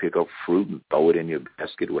you just pick up fruit and throw it in your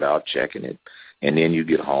basket without checking it, and then you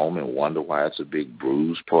get home and wonder why it's a big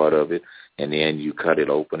bruised part of it, and then you cut it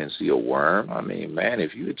open and see a worm? I mean, man,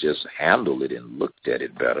 if you had just handled it and looked at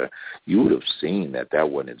it better, you would have seen that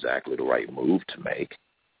wasn't exactly the right move to make.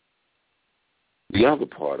 The other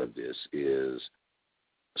part of this is,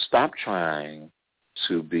 stop trying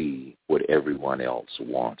to be what everyone else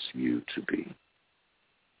wants you to be.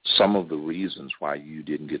 Some of the reasons why you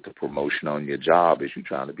didn't get the promotion on your job is you're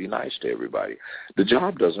trying to be nice to everybody. The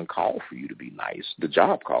job doesn't call for you to be nice. The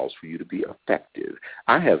job calls for you to be effective.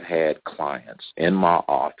 I have had clients in my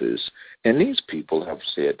office, and these people have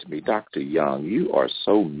said to me, Dr. Young, you are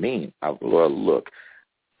so mean. Look,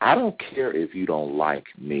 I don't care if you don't like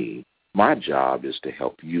me. My job is to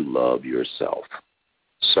help you love yourself.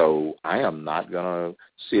 So I am not going to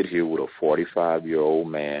sit here with a 45-year-old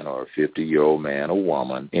man or a 50-year-old man or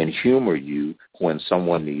woman and humor you when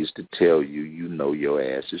someone needs to tell you, your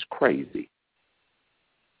ass is crazy.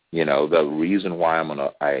 The reason why I'm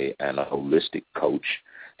a holistic coach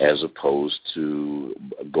as opposed to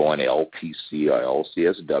going LPC or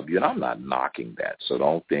LCSW, and I'm not knocking that, so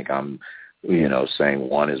don't think I'm saying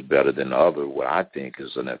one is better than the other. What I think is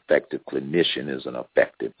an effective clinician is an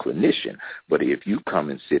effective clinician. But if you come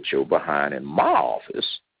and sit your behind in my office,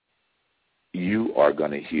 you are going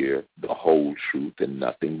to hear the whole truth and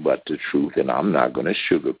nothing but the truth, and I'm not going to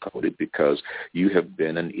sugarcoat it because you have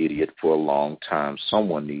been an idiot for a long time.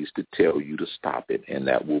 Someone needs to tell you to stop it, and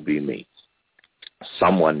that will be me.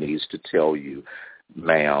 Someone needs to tell you,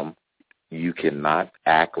 ma'am, You cannot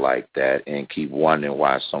act like that and keep wondering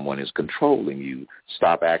why someone is controlling you.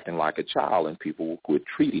 Stop acting like a child and people will quit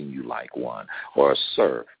treating you like one. Or,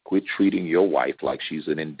 sir, quit treating your wife like she's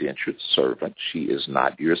an indentured servant. She is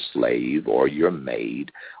not your slave or your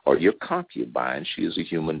maid or your concubine. She is a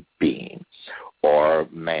human being. Or,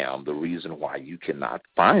 ma'am, the reason why you cannot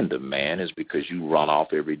find a man is because you run off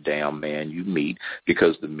every damn man you meet,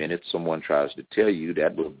 because the minute someone tries to tell you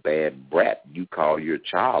that little bad brat you call your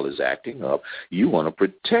child is acting up, you want to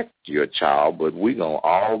protect your child, but we're going to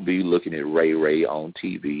all be looking at Ray Ray on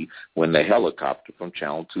TV when the helicopter from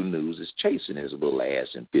Channel 2 News is chasing his little ass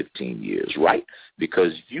in 15 years, right?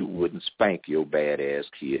 Because you wouldn't spank your badass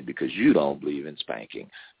kid because you don't believe in spanking.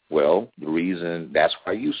 Well, the reason, that's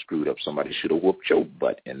why you screwed up. Somebody should have whooped your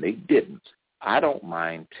butt, and they didn't. I don't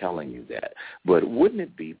mind telling you that. But wouldn't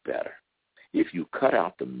it be better if you cut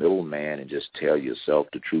out the middleman and just tell yourself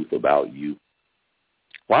the truth about you?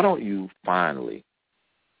 Why don't you finally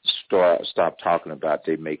stop talking about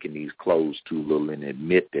they making these clothes too little and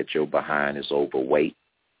admit that your behind is overweight?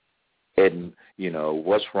 And, you know,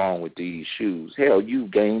 what's wrong with these shoes? Hell,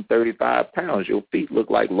 you've gained 35 pounds. Your feet look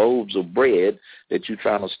like loaves of bread that you're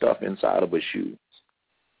trying to stuff inside of a shoe.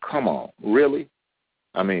 Come on, really?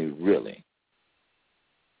 I mean, really?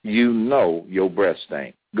 You know your breath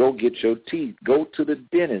stink. Go get your teeth. Go to the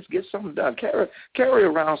dentist. Get something done. Carry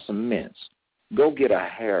around some mints. Go get a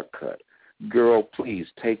haircut. Girl, please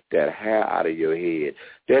take that hair out of your head.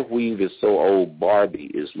 That weave is so old, Barbie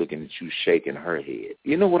is looking at you shaking her head.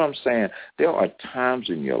 You know what I'm saying? There are times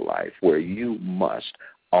in your life where you must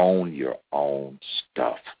own your own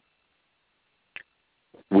stuff.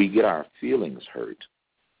 We get our feelings hurt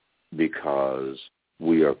because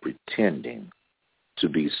we are pretending to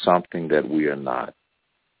be something that we are not.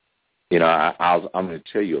 You know, I'm going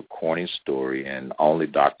to tell you a corny story, and only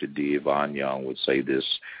Dr. D. Yvonne Young would say this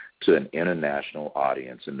to an international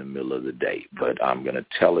audience in the middle of the day. But I'm going to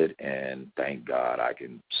tell it, and thank God I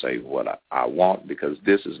can say what I want, because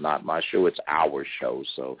this is not my show. It's our show.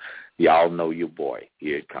 So y'all know your boy.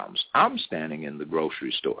 Here it comes. I'm standing in the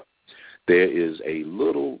grocery store. There is a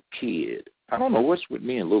little kid. I don't know what's with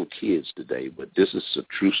me and little kids today, but this is a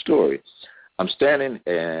true story. I'm standing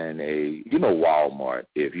in Walmart.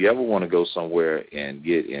 If you ever want to go somewhere and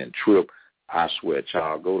get in trip, I swear,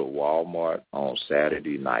 child, go to Walmart on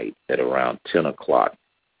Saturday night at around 10 o'clock.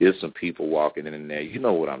 There's some people walking in there. You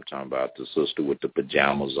know what I'm talking about, the sister with the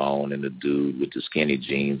pajamas on and the dude with the skinny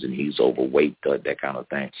jeans, and he's overweight, that kind of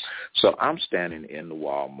thing. So I'm standing in the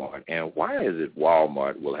Walmart, and why is it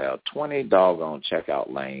Walmart will have 20 doggone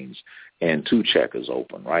checkout lanes and 2 checkers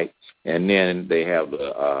open, right? And then they have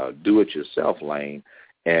the do-it-yourself lane,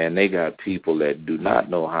 and they got people that do not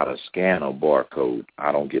know how to scan a barcode.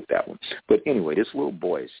 I don't get that one. But anyway, this little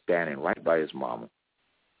boy is standing right by his mama,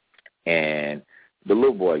 and the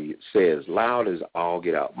little boy says loud as all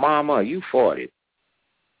get out, "Mama, you 40."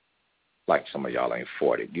 Like some of y'all ain't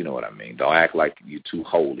 40. You know what I mean. Don't act like you're too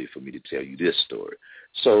holy for me to tell you this story.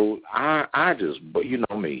 So but you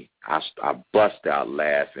know me, I bust out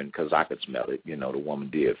laughing because I could smell it. You know, the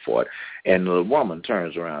woman did 40. And the woman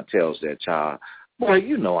turns around and tells that child, "Boy,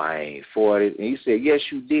 you know I ain't 40. And he said, "Yes,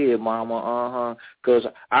 you did, Mama, because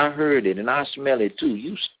I heard it and I smell it too.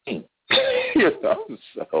 You stink." You know,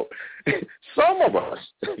 so some of us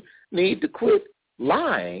need to quit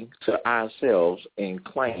lying to ourselves and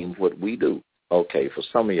claim what we do. Okay, for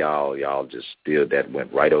some of y'all just still, that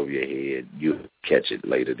went right over your head. You'll catch it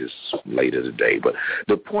later today. But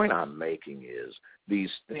the point I'm making is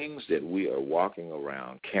these things that we are walking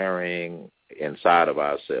around carrying inside of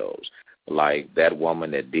ourselves, like that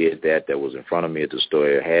woman that did that was in front of me at the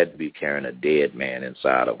store, had to be carrying a dead man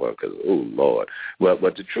inside of her because, oh, Lord. But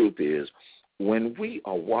the truth is, when we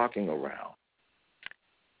are walking around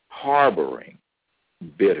harboring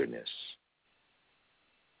bitterness,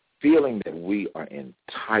 feeling that we are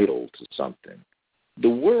entitled to something, the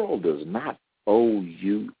world does not owe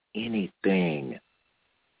you anything.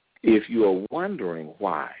 If you are wondering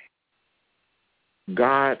why,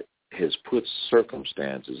 God has put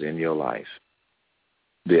circumstances in your life.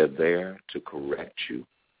 They're there to correct you.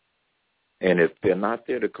 And if they're not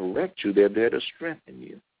there to correct you, they're there to strengthen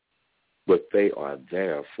you. But they are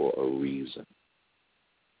there for a reason.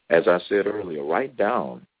 As I said earlier, write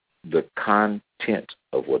down the content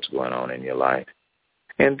of what's going on in your life.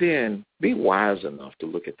 And then be wise enough to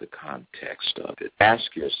look at the context of it.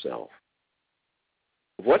 Ask yourself,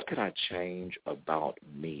 what could I change about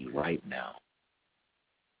me right now?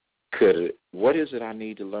 What is it I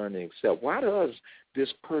need to learn to accept? Why does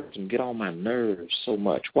this person get on my nerves so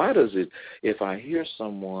much? Why does it, if I hear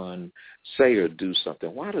someone say or do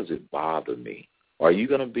something, why does it bother me? Are you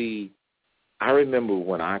going to be I remember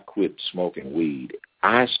when I quit smoking weed,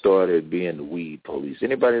 I started being the weed police.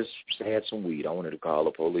 Anybody that's had some weed, I wanted to call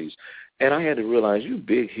the police. And I had to realize, you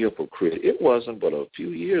big hypocrite, it wasn't but a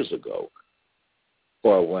few years ago.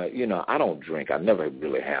 Or when, I don't drink. I never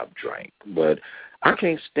really have drank. But I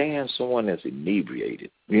can't stand someone that's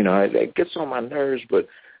inebriated. That gets on my nerves. But,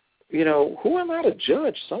 who am I to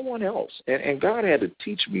judge someone else? And God had to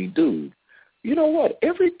teach me, dude, you know what?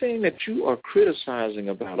 Everything that you are criticizing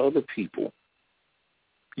about other people,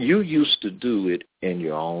 you used to do it in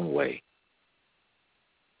your own way.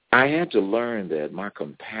 I had to learn that my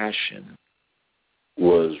compassion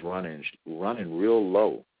was running real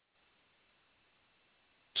low.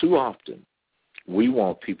 Too often, we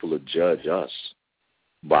want people to judge us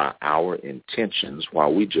by our intentions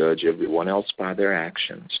while we judge everyone else by their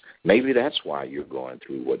actions. Maybe that's why you're going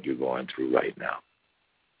through what you're going through right now.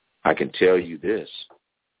 I can tell you this.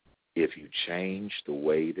 If you change the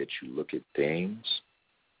way that you look at things,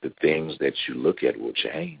 the things that you look at will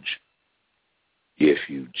change. If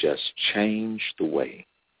you just change the way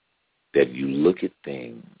that you look at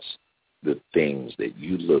things, the things that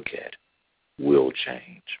you look at will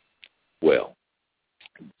change. Well,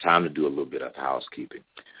 time to do a little bit of housekeeping.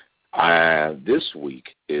 This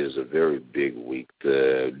week is a very big week.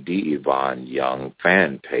 The D. Yvonne Young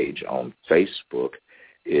fan page on Facebook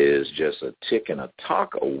is just a tick and a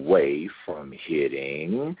talk away from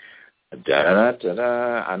hitting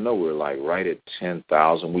I know we're like right at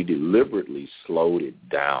 10,000. We deliberately slowed it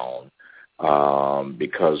down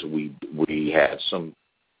because we had some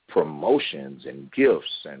promotions and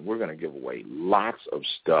gifts, and we're going to give away lots of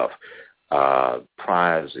stuff,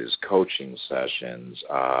 prizes, coaching sessions,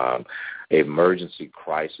 emergency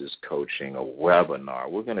crisis coaching, a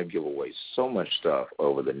webinar. We're going to give away so much stuff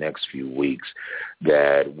over the next few weeks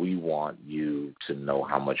that we want you to know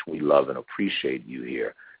how much we love and appreciate you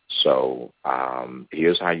here. So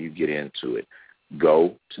here's how you get into it.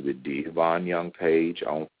 Go to the D. Yvonne Young page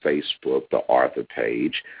on Facebook, the Arthur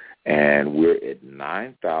page, and we're at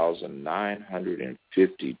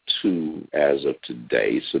 9,952 as of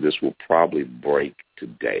today. So this will probably break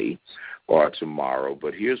today or tomorrow.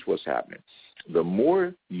 But here's what's happening. The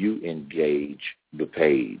more you engage the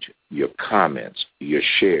page, your comments, your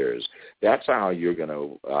shares, that's how you're going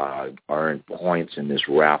to earn points in this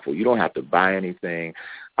raffle. You don't have to buy anything.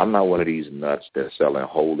 I'm not one of these nuts that's selling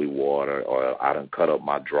holy water, or I done cut up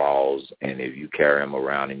my drawers, and if you carry them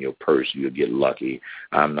around in your purse, you'll get lucky.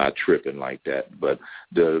 I'm not tripping like that. But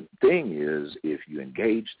the thing is, if you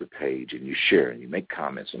engage the page and you share and you make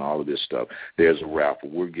comments and all of this stuff, there's a raffle.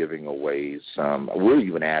 We're giving away some. We're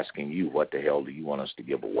even asking you, what the hell do you want us to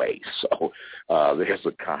give away? So there's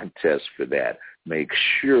a contest for that. Make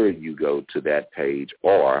sure you go to that page,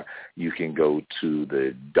 or you can go to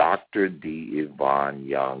the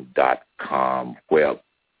DrDYvonneYoung.com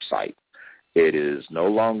website. It is no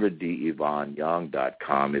longer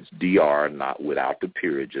DYvonneYoung.com. It's DR, not without the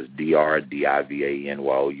period, just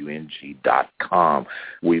DrDIVANYOUNG.com.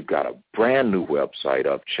 We've got a brand new website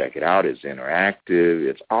up. Check it out. It's interactive.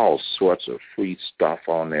 It's all sorts of free stuff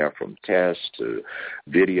on there, from tests to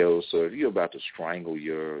videos. So if you're about to strangle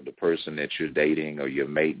the person that you're dating or your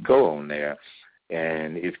mate, go on there.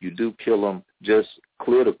 And if you do kill them, just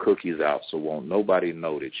clear the cookies out so won't nobody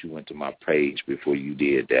know that you went to my page before you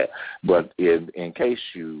did that. But in case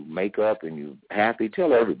you make up and you're happy,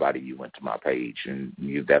 tell everybody you went to my page, and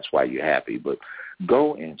that's why you're happy. But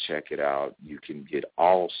go and check it out. You can get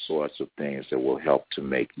all sorts of things that will help to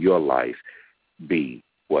make your life be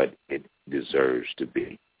what it deserves to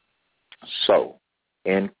be. So,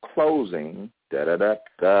 in closing,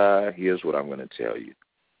 here's what I'm going to tell you.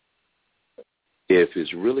 If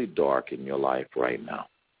it's really dark in your life right now,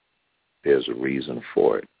 there's a reason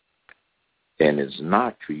for it. And it's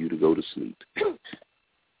not for you to go to sleep.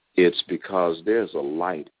 It's because there's a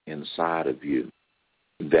light inside of you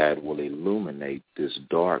that will illuminate this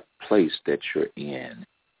dark place that you're in.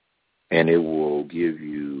 And it will give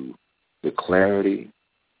you the clarity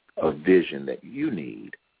of vision that you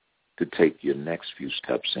need to take your next few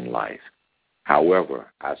steps in life.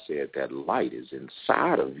 However, I said that light is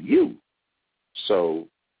inside of you. So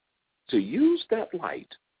to use that light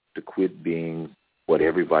to quit being what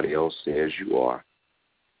everybody else says you are,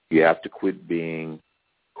 you have to quit being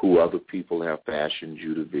who other people have fashioned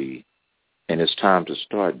you to be. And it's time to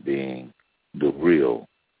start being the real,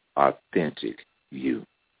 authentic you.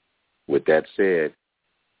 With that said,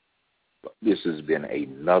 this has been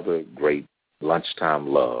another great Lunchtime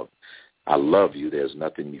Love. I love you. There's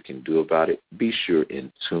nothing you can do about it. Be sure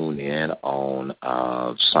and tune in on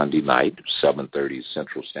Sunday night, 7:30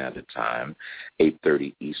 Central Standard Time,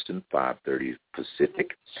 8:30 Eastern, 5:30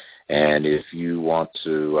 Pacific. And if you want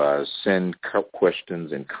to send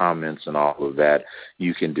questions and comments and all of that,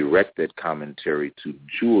 you can direct that commentary to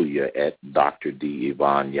Julia at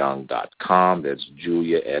drdevonyoung.com. That's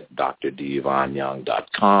Julia at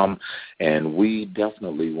drdevonyoung.com. And we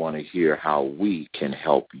definitely want to hear how we can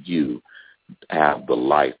help you have the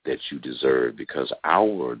life that you deserve, because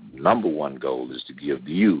our number one goal is to give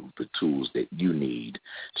you the tools that you need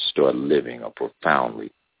to start living a profoundly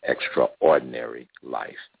extraordinary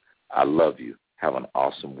life. I love you. Have an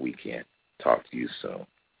awesome weekend. Talk to you soon.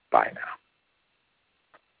 Bye now.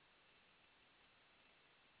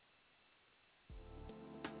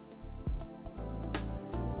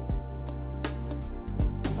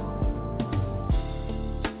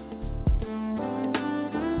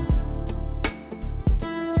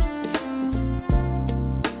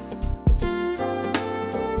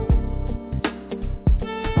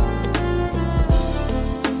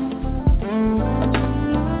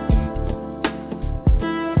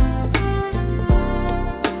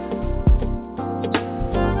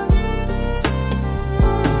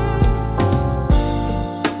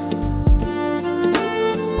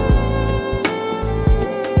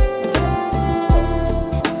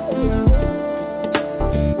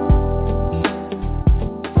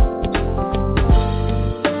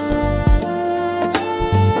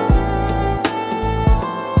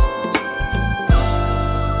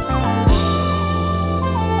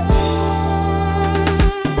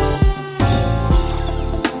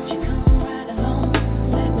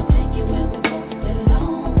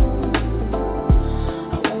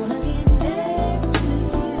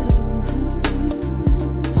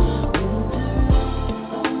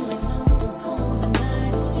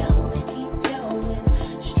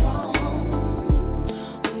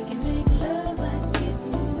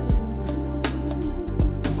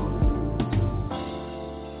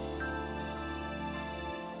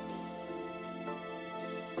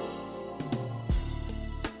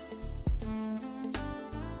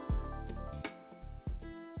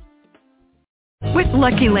 With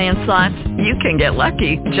Lucky Land Slots, you can get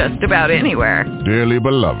lucky just about anywhere. Dearly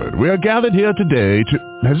beloved, we are gathered here today to...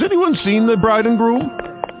 Has anyone seen the bride and groom?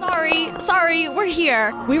 Sorry, we're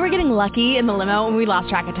here. We were getting lucky in the limo and we lost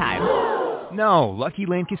track of time. No, Lucky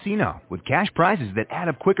Land Casino, with cash prizes that add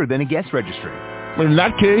up quicker than a guest registry. In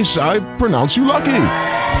that case, I pronounce you lucky.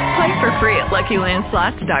 Play for free at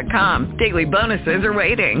LuckyLandSlots.com. Daily bonuses are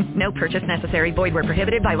waiting. No purchase necessary. Void where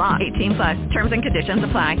prohibited by law. 18+. Terms and conditions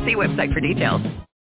apply. See website for details.